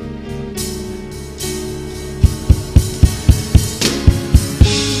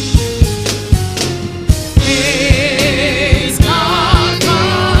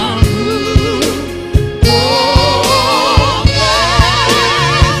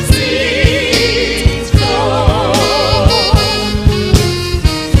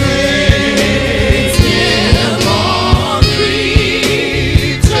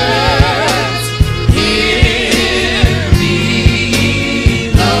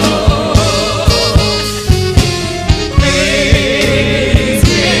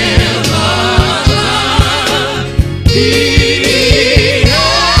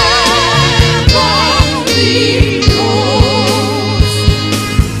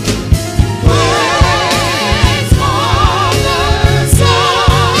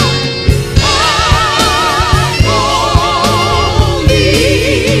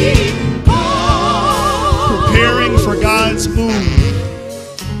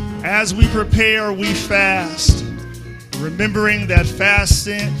 As we prepare, we fast, remembering that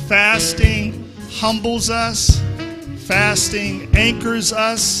fasting humbles us, fasting anchors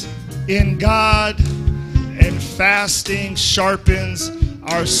us in God, and fasting sharpens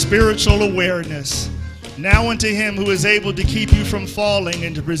our spiritual awareness. Now unto him who is able to keep you from falling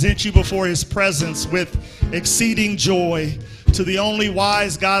and to present you before his presence with exceeding joy. To the only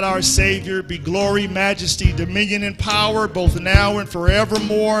wise God our Savior be glory, majesty, dominion, and power both now and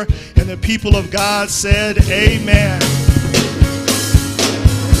forevermore. And the people of God said, amen.